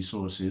 trustworthy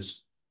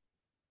sources,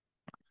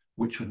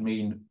 which would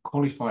mean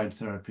qualified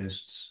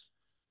therapists,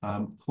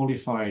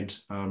 qualified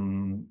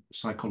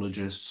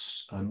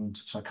psychologists and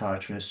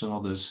psychiatrists and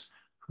others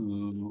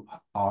who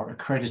are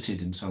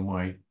accredited in some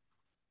way.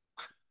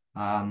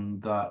 And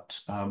that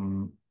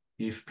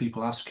if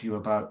people ask you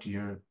about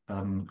your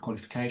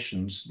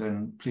qualifications,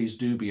 then please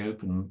do be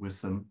open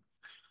with them.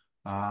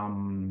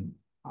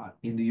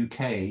 In the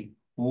UK,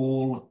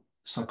 all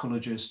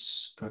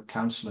psychologists,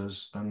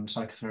 counsellors and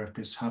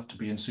psychotherapists have to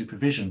be in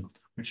supervision,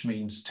 which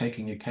means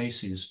taking your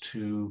cases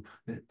to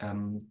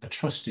a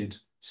trusted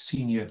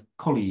senior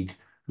colleague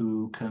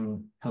who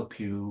can help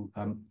you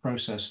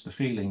process the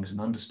feelings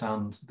and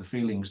understand the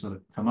feelings that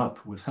come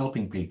up with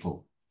helping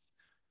people.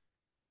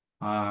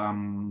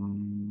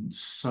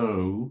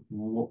 So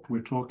what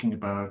we're talking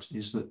about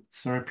is that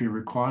therapy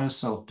requires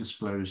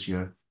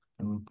self-disclosure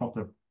and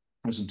proper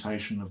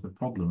presentation of the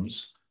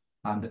problems,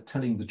 and that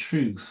telling the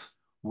truth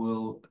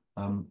will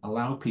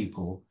allow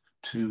people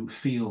to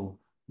feel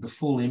the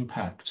full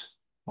impact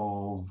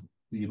of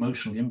the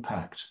emotional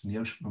impact and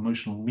the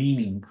emotional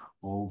meaning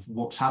of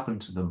what's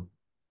happened to them.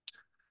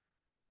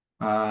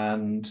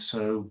 And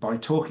so by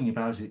talking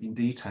about it in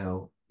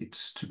detail,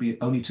 it's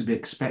only to be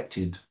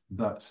expected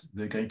that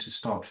they're going to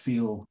start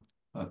feel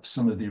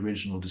some of the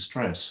original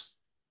distress.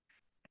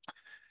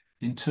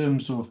 In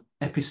terms of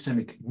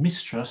epistemic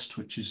mistrust,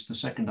 which is the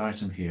second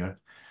item here,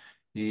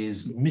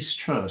 is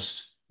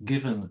mistrust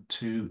given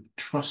to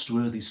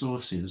trustworthy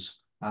sources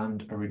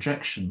and a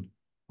rejection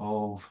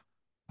of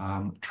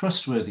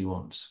trustworthy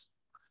ones.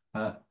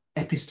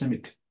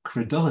 Epistemic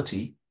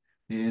credulity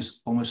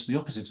is almost the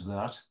opposite of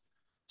that.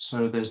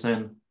 So there's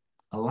then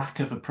a lack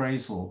of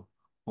appraisal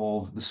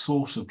of the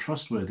source of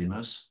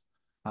trustworthiness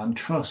and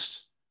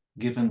trust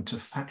given to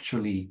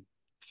factually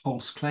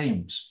false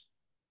claims.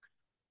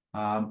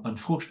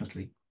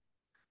 Unfortunately,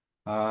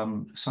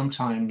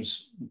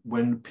 sometimes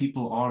when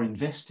people are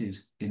invested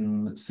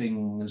in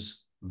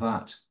things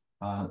that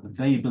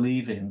they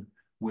believe in,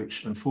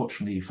 which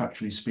unfortunately,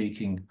 factually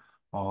speaking,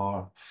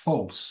 are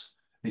false.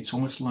 It's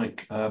almost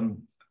like um,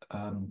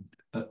 a,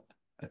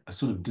 a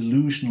sort of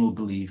delusional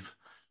belief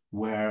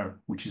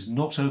which is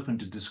not open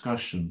to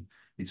discussion.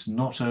 It's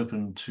not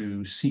open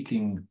to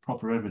seeking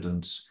proper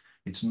evidence.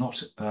 It's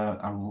not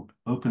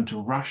open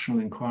to rational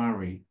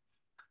inquiry.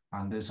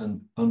 And there's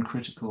an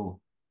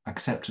uncritical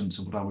acceptance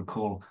of what I would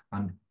call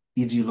an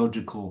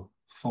ideological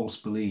false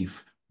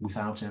belief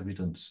without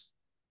evidence.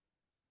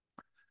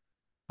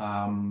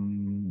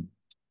 In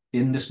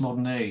this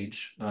modern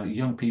age,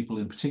 young people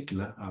in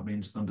particular, that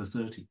means under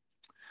 30,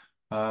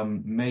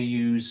 may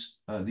use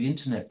the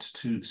internet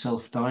to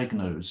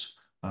self-diagnose.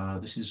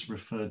 This is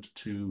referred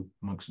to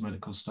amongst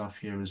medical staff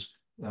here as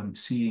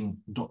seeing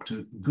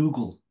Dr.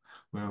 Google,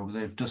 where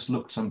they've just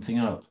looked something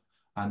up,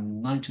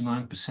 and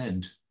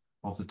 99%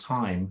 of the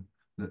time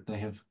that they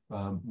have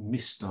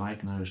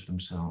misdiagnosed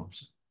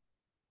themselves.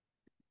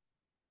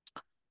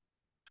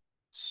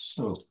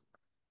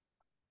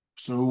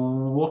 So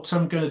what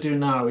I'm going to do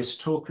now is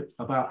talk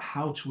about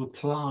how to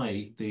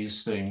apply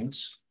these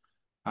things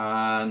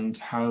and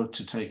how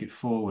to take it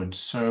forward.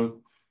 So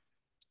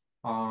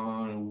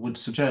I would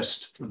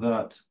suggest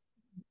that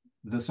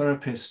the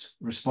therapist's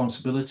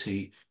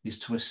responsibility is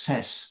to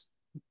assess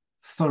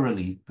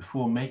thoroughly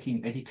before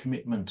making any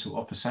commitment to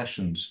offer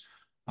sessions.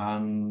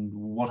 And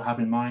what I have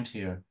in mind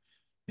here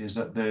is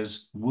that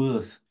there's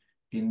worth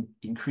in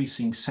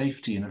increasing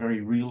safety in a very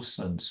real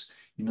sense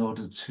in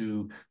order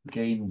to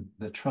gain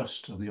the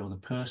trust of the other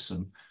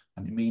person.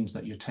 And it means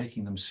that you're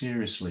taking them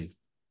seriously.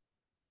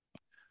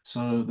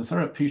 So the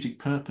therapeutic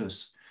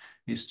purpose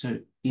is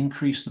to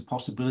increase the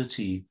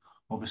possibility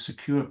of a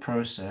secure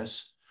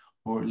process,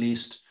 or at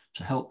least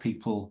to help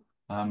people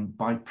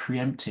by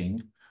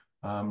preempting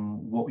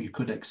what you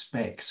could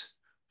expect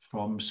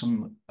from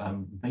some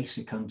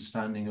basic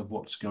understanding of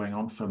what's going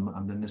on from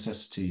and the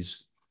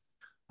necessities,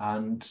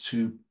 and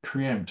to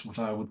preempt what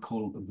I would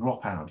call a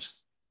dropout.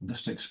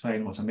 Just to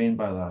explain what I mean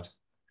by that.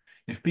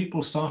 If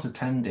people start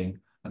attending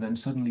and then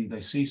suddenly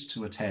they cease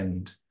to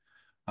attend,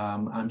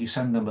 and you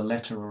send them a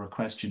letter or a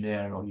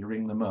questionnaire or you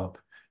ring them up,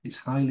 it's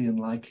highly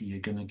unlikely you're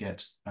going to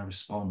get a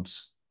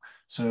response.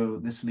 So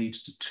this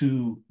leads to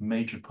two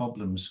major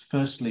problems.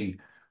 Firstly,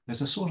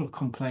 there's a sort of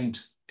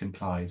complaint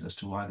implied as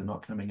to why they're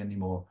not coming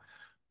anymore,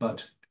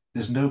 but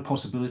there's no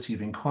possibility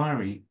of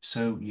inquiry,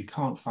 so you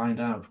can't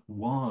find out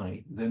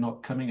why they're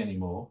not coming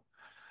anymore.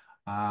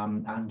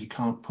 And you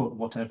can't put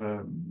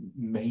whatever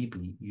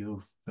maybe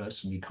you've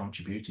personally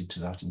contributed to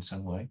that in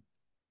some way.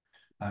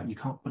 You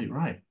can't put it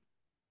right.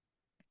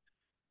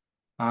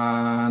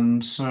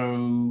 And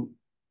so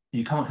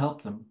you can't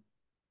help them.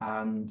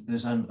 And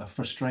there's a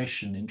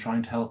frustration in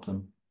trying to help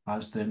them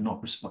as they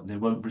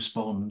won't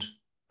respond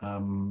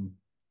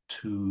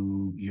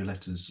to your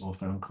letters or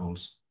phone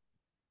calls.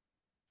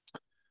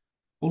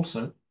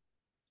 Also,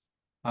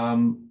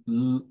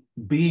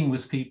 being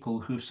with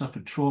people who've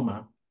suffered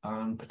trauma,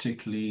 and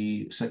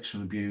particularly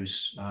sexual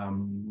abuse,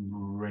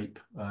 rape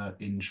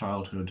in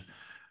childhood,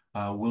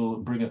 will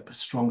bring up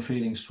strong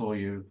feelings for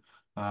you.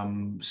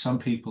 Some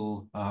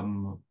people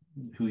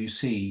who you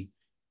see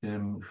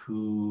the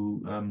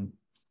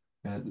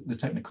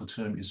technical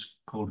term is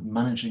called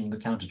managing the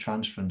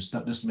countertransference.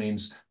 That just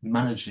means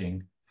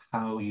managing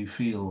how you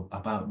feel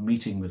about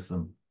meeting with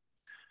them.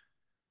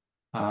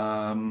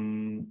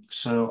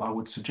 So I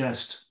would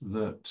suggest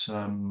that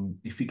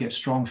if you get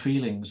strong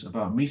feelings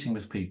about meeting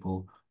with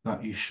people,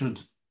 that you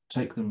should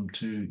take them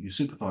to your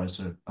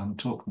supervisor and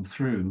talk them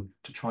through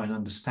to try and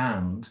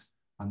understand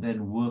and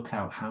then work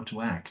out how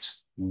to act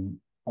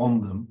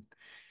on them.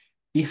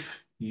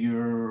 If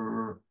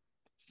you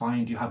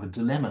find you have a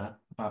dilemma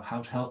about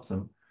how to help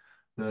them,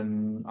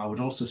 then I would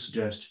also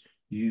suggest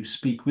you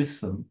speak with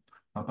them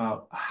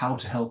about how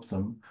to help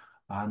them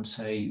and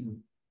say,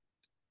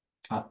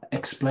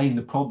 explain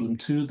the problem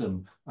to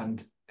them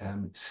and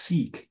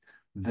seek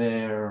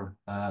their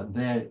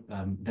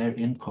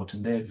input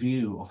and their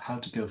view of how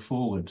to go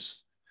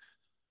forwards.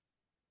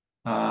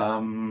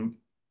 One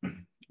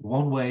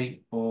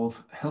way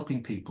of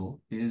helping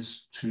people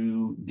is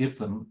to give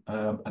them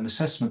an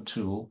assessment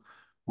tool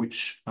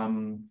which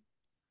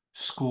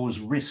scores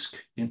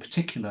risk, in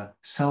particular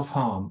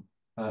self-harm,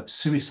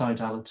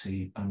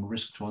 suicidality, and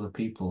risk to other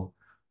people.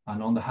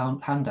 And on the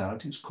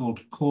handout, it's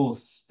called Core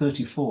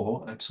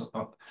 34.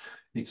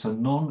 It's a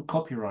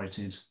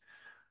non-copyrighted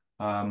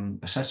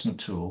assessment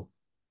tool,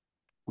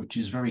 which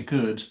is very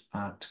good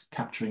at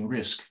capturing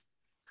risk.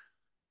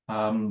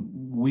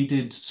 We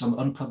did some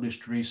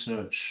unpublished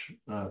research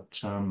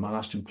at my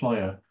last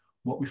employer.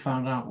 What we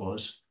found out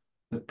was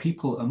that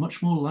people are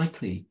much more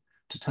likely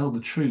to tell the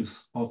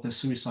truth of their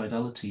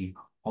suicidality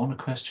on a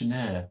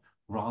questionnaire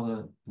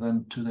rather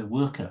than to their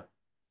worker.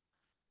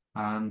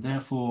 And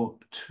therefore,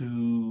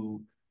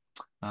 to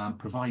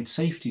provide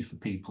safety for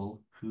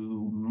people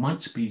who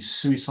might be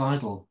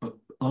suicidal but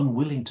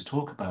unwilling to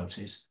talk about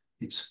it,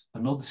 it's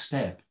another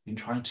step in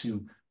trying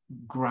to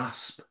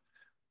grasp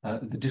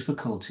the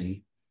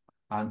difficulty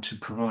and to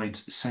provide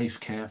safe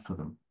care for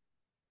them.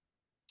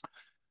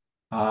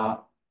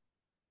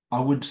 I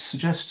would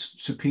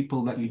suggest to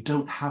people that you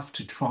don't have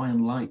to try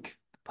and like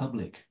the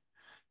public.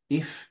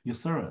 If you're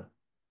thorough,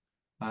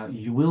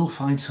 you will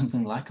find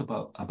something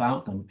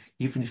about them,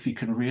 even if you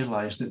can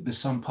realize that there's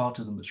some part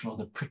of them that's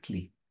rather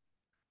prickly.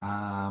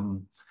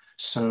 Um,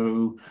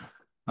 so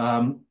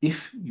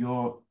if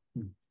you're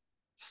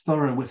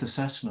thorough with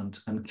assessment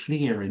and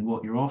clear in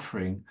what you're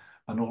offering,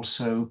 and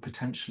also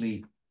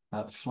potentially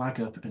flag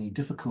up any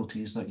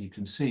difficulties that you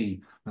can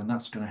see, then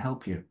that's going to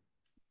help you.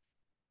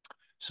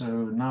 So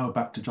now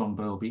back to John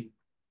Bowlby.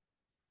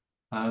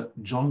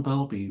 John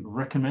Bowlby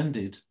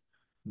recommended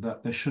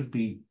that there should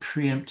be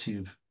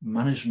preemptive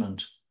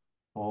management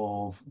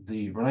of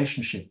the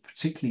relationship,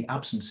 particularly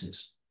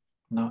absences.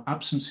 Now,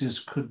 absences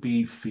could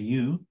be for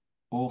you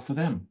or for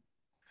them.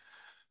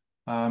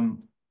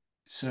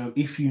 So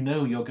if you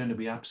know you're going to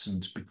be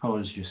absent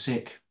because you're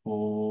sick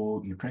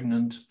or you're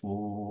pregnant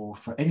or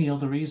for any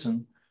other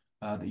reason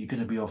that you're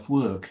going to be off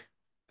work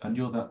and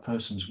you're that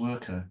person's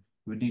worker,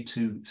 you would need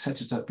to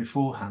set it up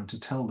beforehand to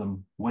tell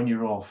them when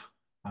you're off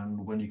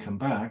and when you come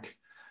back.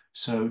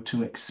 So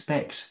to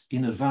expect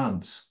in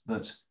advance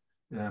that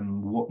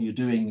what you're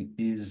doing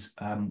is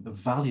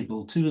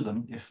valuable to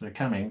them if they're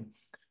coming,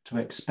 to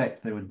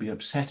expect they would be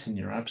upset in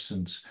your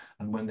absence,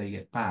 and when they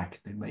get back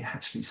they may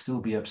actually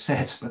still be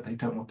upset but they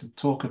don't want to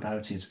talk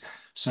about it.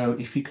 So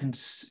if you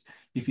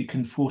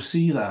can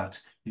foresee that,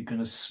 you're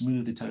going to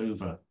smooth it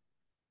over.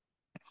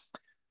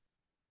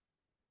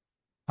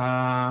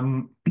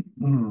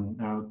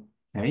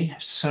 Okay,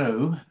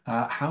 so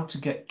how to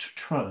get to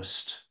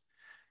trust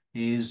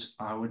is,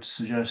 I would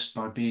suggest,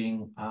 by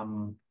being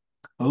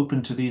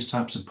open to these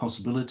types of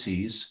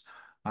possibilities,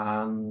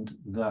 and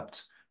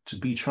that to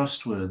be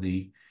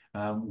trustworthy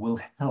will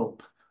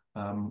help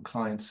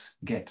clients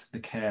get the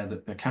care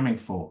that they're coming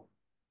for.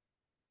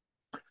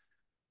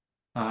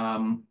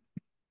 Another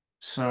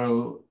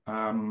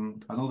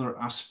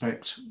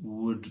aspect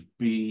would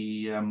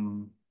be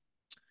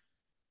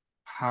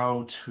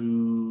how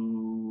to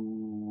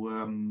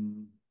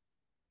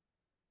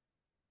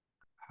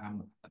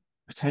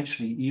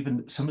potentially,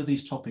 even some of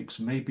these topics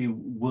may be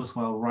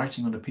worthwhile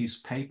writing on a piece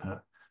of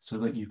paper so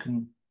that you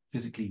can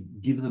physically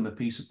give them a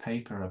piece of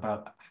paper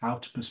about how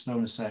to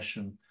postpone a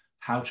session,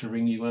 how to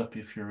ring you up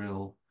if you're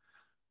ill,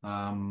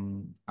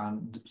 and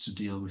to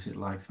deal with it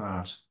like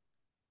that.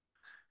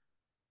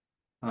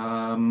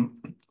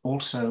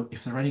 Also,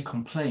 if there are any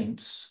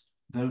complaints,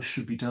 those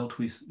should be dealt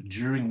with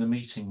during the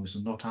meetings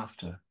and not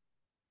after.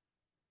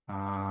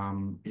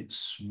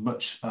 It's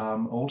much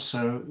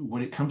also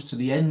when it comes to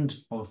the end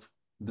of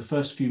the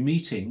first few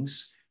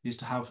meetings is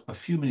to have a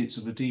few minutes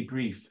of a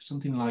debrief,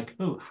 something like,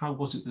 oh, how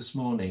was it this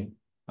morning?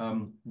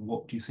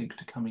 What do you think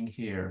to coming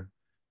here?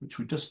 Which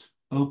would just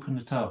open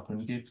it up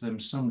and give them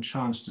some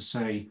chance to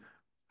say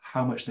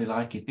how much they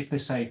like it. If they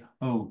say,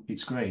 oh,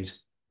 it's great,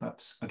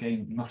 that's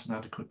again not an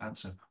adequate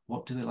answer.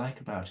 What do they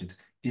like about it?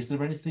 Is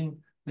there anything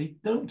they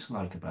don't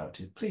like about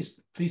it? Please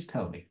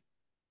tell me.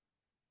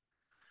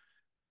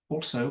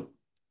 Also,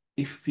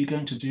 if you're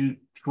going to do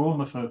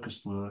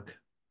trauma-focused work,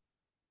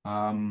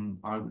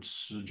 I would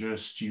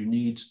suggest you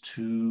need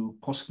to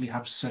possibly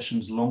have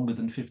sessions longer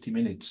than 50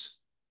 minutes.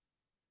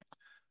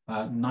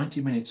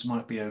 90 minutes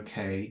might be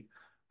okay,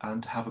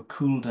 and have a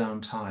cool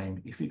down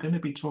time. If you're going to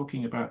be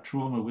talking about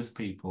trauma with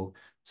people,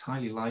 it's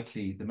highly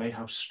likely they may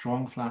have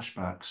strong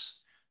flashbacks,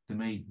 they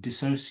may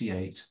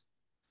dissociate,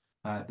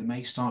 they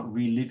may start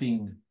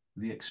reliving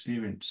the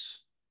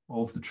experience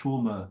of the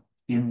trauma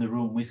in the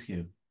room with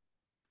you.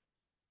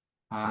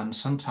 And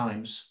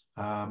sometimes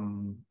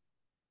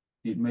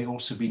it may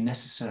also be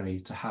necessary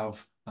to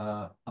have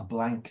a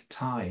blank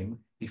time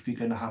if you're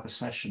going to have a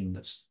session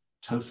that's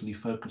totally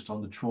focused on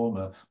the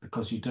trauma,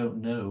 because you don't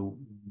know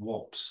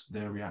what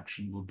their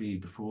reaction will be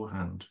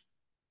beforehand.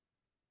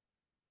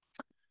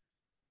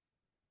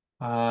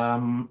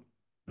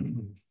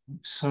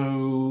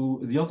 So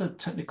the other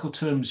technical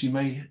terms you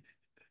may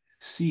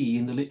see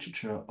in the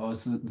literature are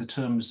the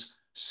terms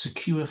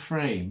secure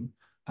frame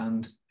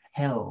and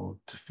held,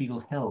 to feel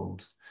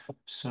held.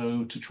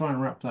 So to try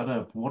and wrap that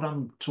up, what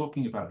I'm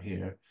talking about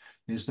here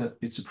is that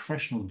it's a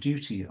professional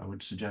duty, I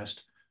would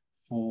suggest,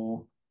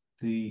 for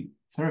the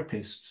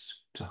therapists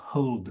to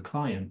hold the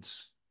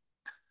clients,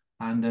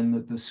 and then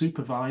that the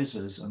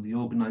supervisors and the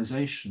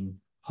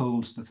organization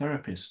holds the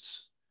therapists.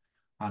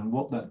 And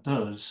what that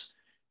does,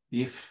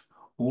 if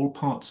all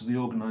parts of the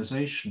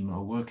organization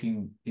are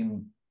working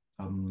in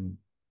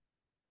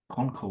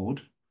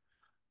concord,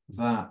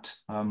 that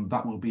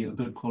will be a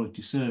good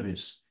quality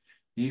service.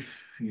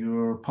 If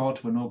you're part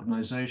of an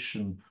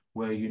organization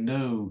where you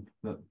know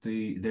that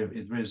there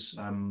is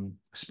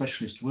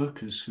specialist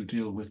workers who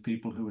deal with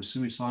people who are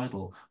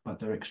suicidal, but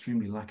they're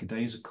extremely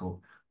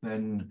lackadaisical,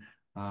 then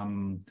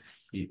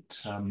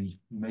it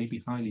may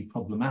be highly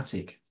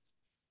problematic.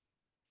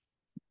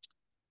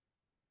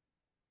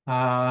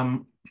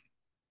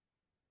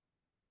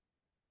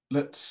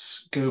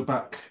 Let's go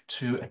back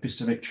to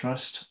epistemic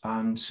trust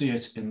and see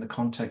it in the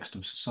context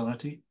of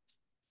society.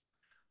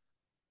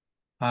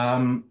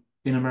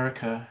 In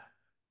America,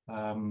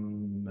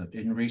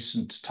 in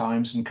recent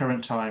times, in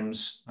current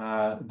times,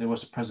 there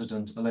was a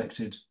president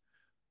elected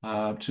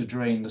to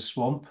drain the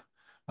swamp.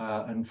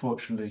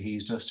 Unfortunately,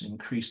 he's just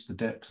increased the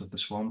depth of the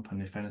swamp,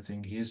 and if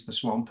anything, he is the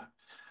swamp.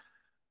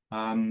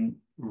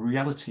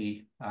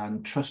 Reality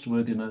and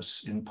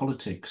trustworthiness in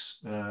politics,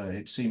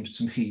 it seems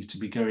to me to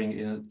be going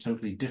in a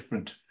totally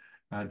different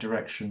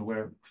direction,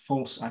 where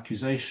false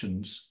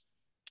accusations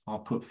are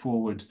put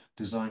forward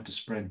designed to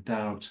spread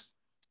doubt,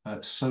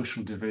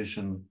 social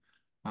division,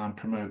 and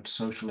promote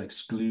social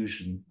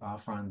exclusion. I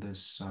find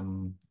this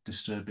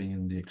disturbing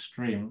in the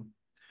extreme.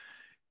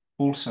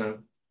 Also,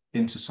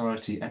 in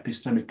society,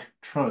 epistemic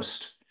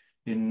trust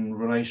in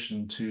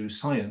relation to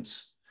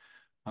science,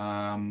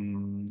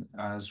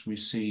 as we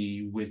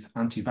see with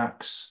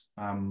anti-vax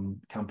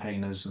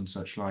campaigners and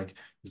such like,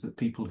 is that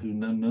people who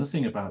know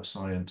nothing about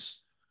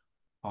science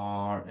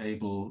are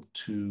able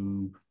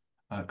to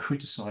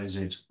criticize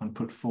it and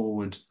put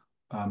forward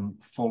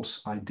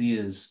false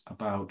ideas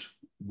about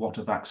what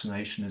a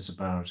vaccination is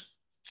about.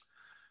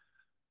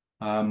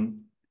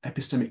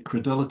 Epistemic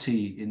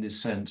credulity in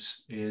this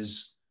sense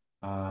is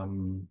a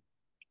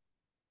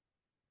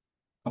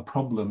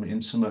problem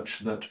in so much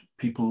that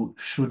people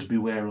should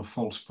beware of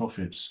false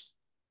prophets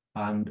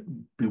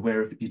and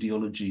beware of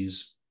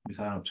ideologies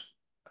without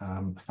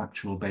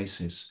factual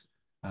basis.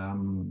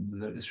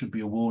 There should be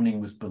a warning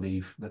with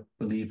belief that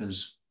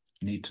believers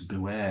need to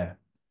beware.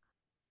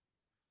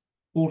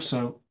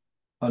 Also,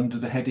 under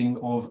the heading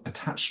of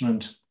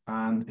attachment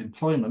and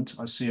employment,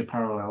 I see a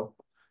parallel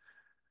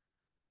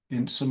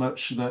in so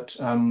much that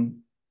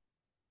an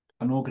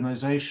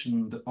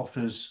organization that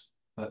offers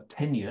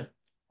tenure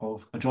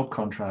of a job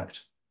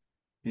contract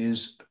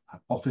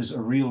offers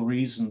a real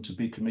reason to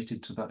be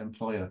committed to that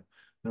employer.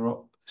 There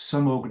are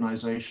some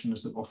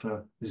organizations that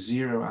offer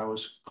 0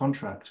 hours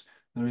contract.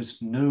 There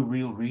is no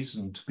real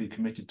reason to be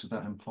committed to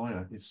that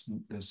employer.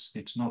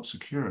 It's not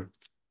secure.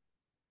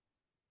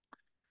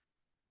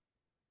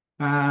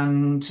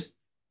 And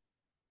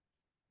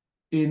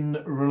in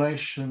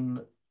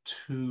relation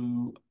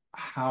to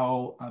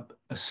how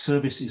a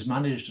service is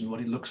managed and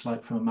what it looks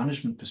like from a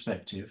management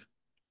perspective,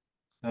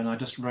 and I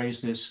just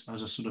raise this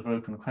as a sort of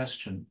open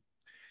question.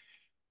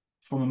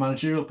 From a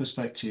managerial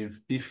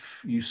perspective,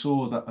 if you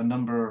saw that a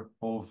number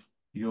of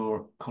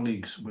your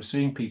colleagues were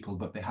seeing people,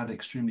 but they had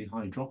extremely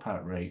high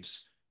dropout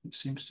rates, it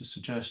seems to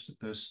suggest that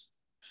there's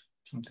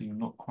something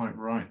not quite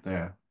right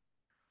there.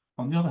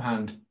 On the other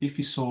hand, if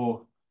you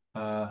saw,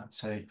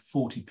 say,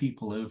 40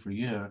 people over a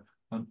year,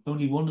 and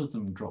only one of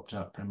them dropped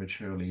out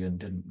prematurely and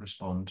didn't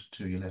respond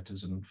to your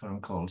letters and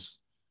phone calls,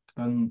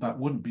 then that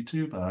wouldn't be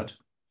too bad.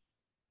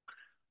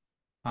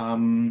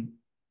 The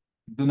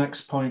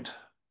next point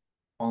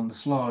on the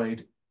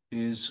slide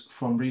is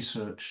from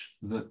research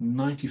that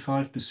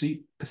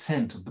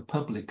 95% of the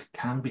public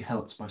can be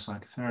helped by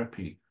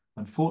psychotherapy.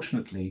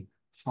 Unfortunately,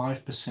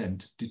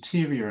 5%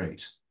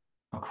 deteriorate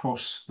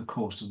across the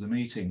course of the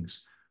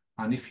meetings.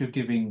 And if you're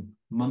giving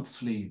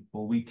monthly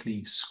or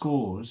weekly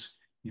scores,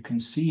 you can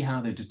see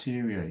how they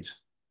deteriorate.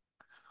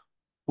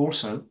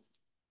 Also,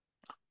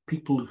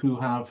 people who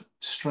have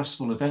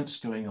stressful events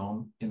going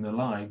on in their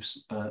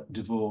lives,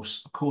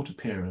 divorce, a court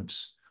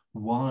appearance,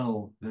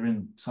 while they're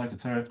in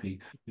psychotherapy,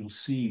 you'll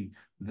see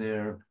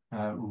their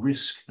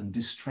risk and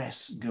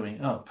distress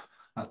going up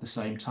at the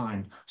same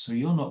time. So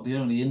you're not the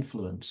only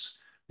influence.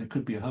 There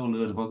could be a whole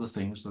load of other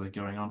things that are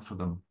going on for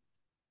them.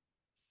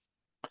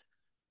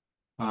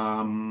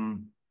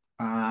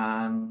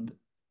 And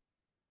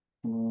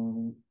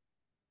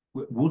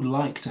would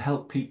like to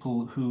help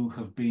people who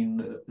have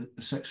been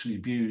sexually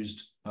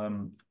abused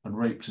and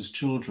raped as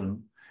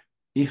children.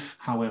 If,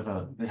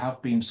 however, they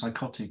have been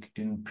psychotic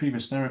in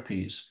previous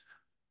therapies,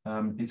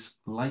 it's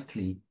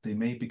likely they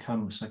may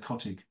become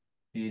psychotic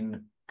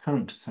in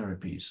current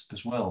therapies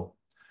as well.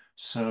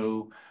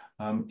 So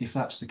if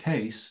that's the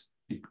case,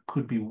 it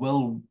could be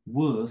well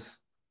worth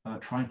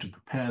trying to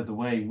prepare the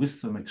way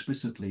with them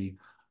explicitly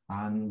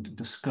and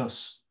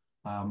discuss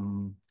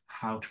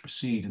how to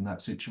proceed in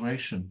that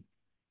situation.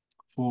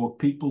 For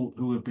people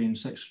who have been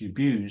sexually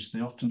abused,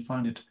 they often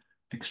find it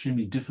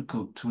extremely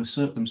difficult to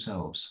assert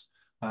themselves.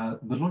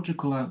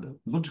 The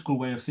logical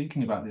way of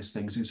thinking about these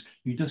things is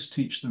you just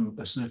teach them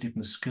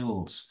assertiveness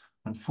skills.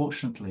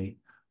 Unfortunately,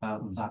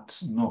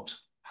 that's not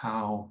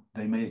how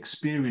they may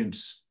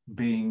experience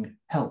being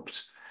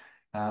helped.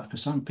 For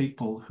some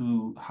people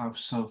who have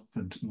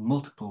suffered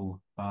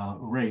multiple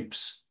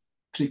rapes,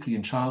 particularly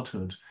in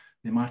childhood,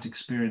 they might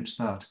experience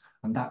that,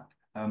 and that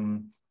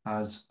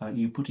as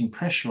you putting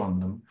pressure on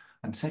them.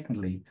 And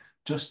secondly,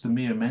 just the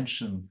mere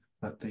mention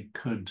that they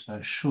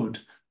should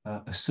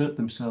assert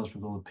themselves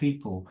with other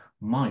people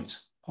might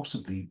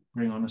possibly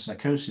bring on a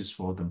psychosis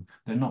for them.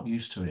 They're not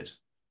used to it.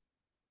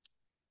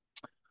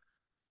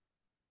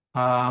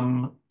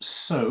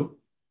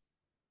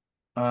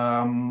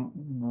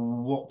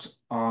 What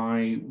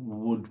I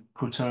would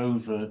put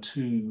over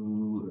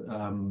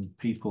to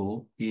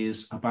people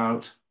is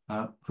about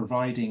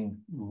providing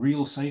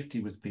real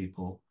safety with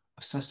people,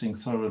 assessing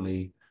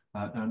thoroughly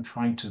and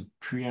trying to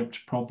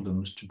preempt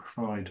problems to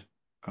provide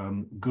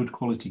good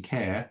quality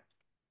care.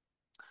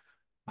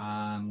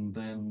 And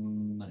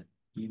then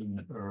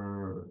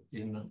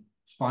in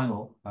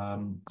final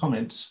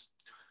comments,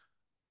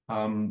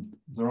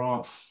 there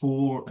are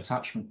 4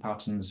 attachment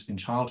patterns in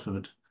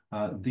childhood.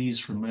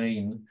 These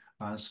remain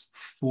as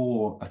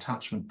 4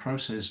 attachment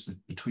processes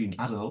between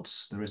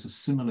adults. There is a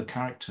similar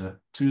character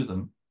to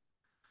them.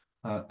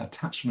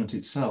 Attachment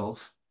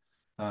itself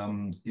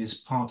is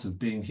part of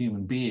being a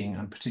human being,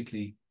 and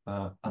particularly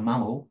a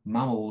mammal.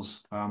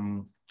 Mammals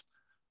are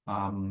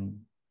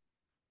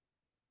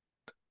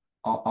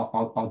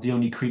the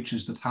only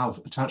creatures that have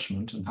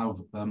attachment and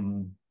have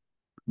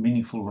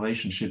meaningful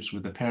relationships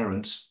with their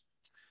parents.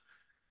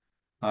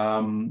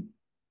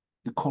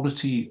 The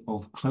quality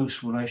of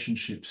close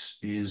relationships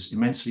is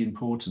immensely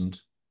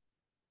important,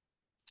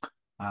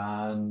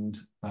 and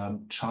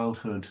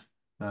childhood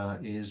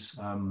is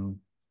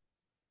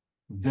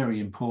very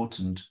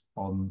important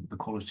on the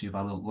quality of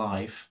adult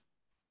life.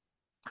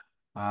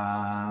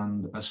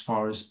 And as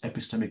far as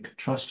epistemic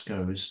trust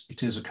goes,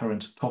 it is a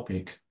current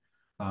topic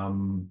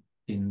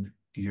in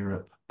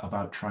Europe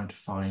about trying to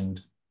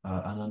find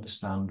and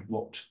understand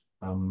what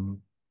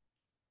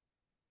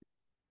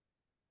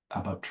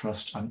about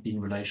trust and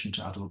in relation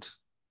to adult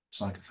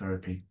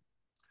psychotherapy.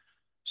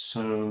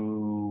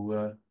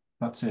 So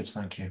that's it.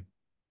 Thank you.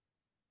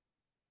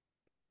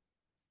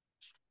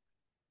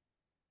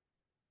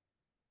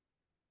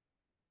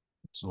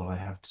 That's all I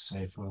have to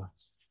say for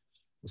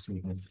this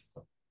evening.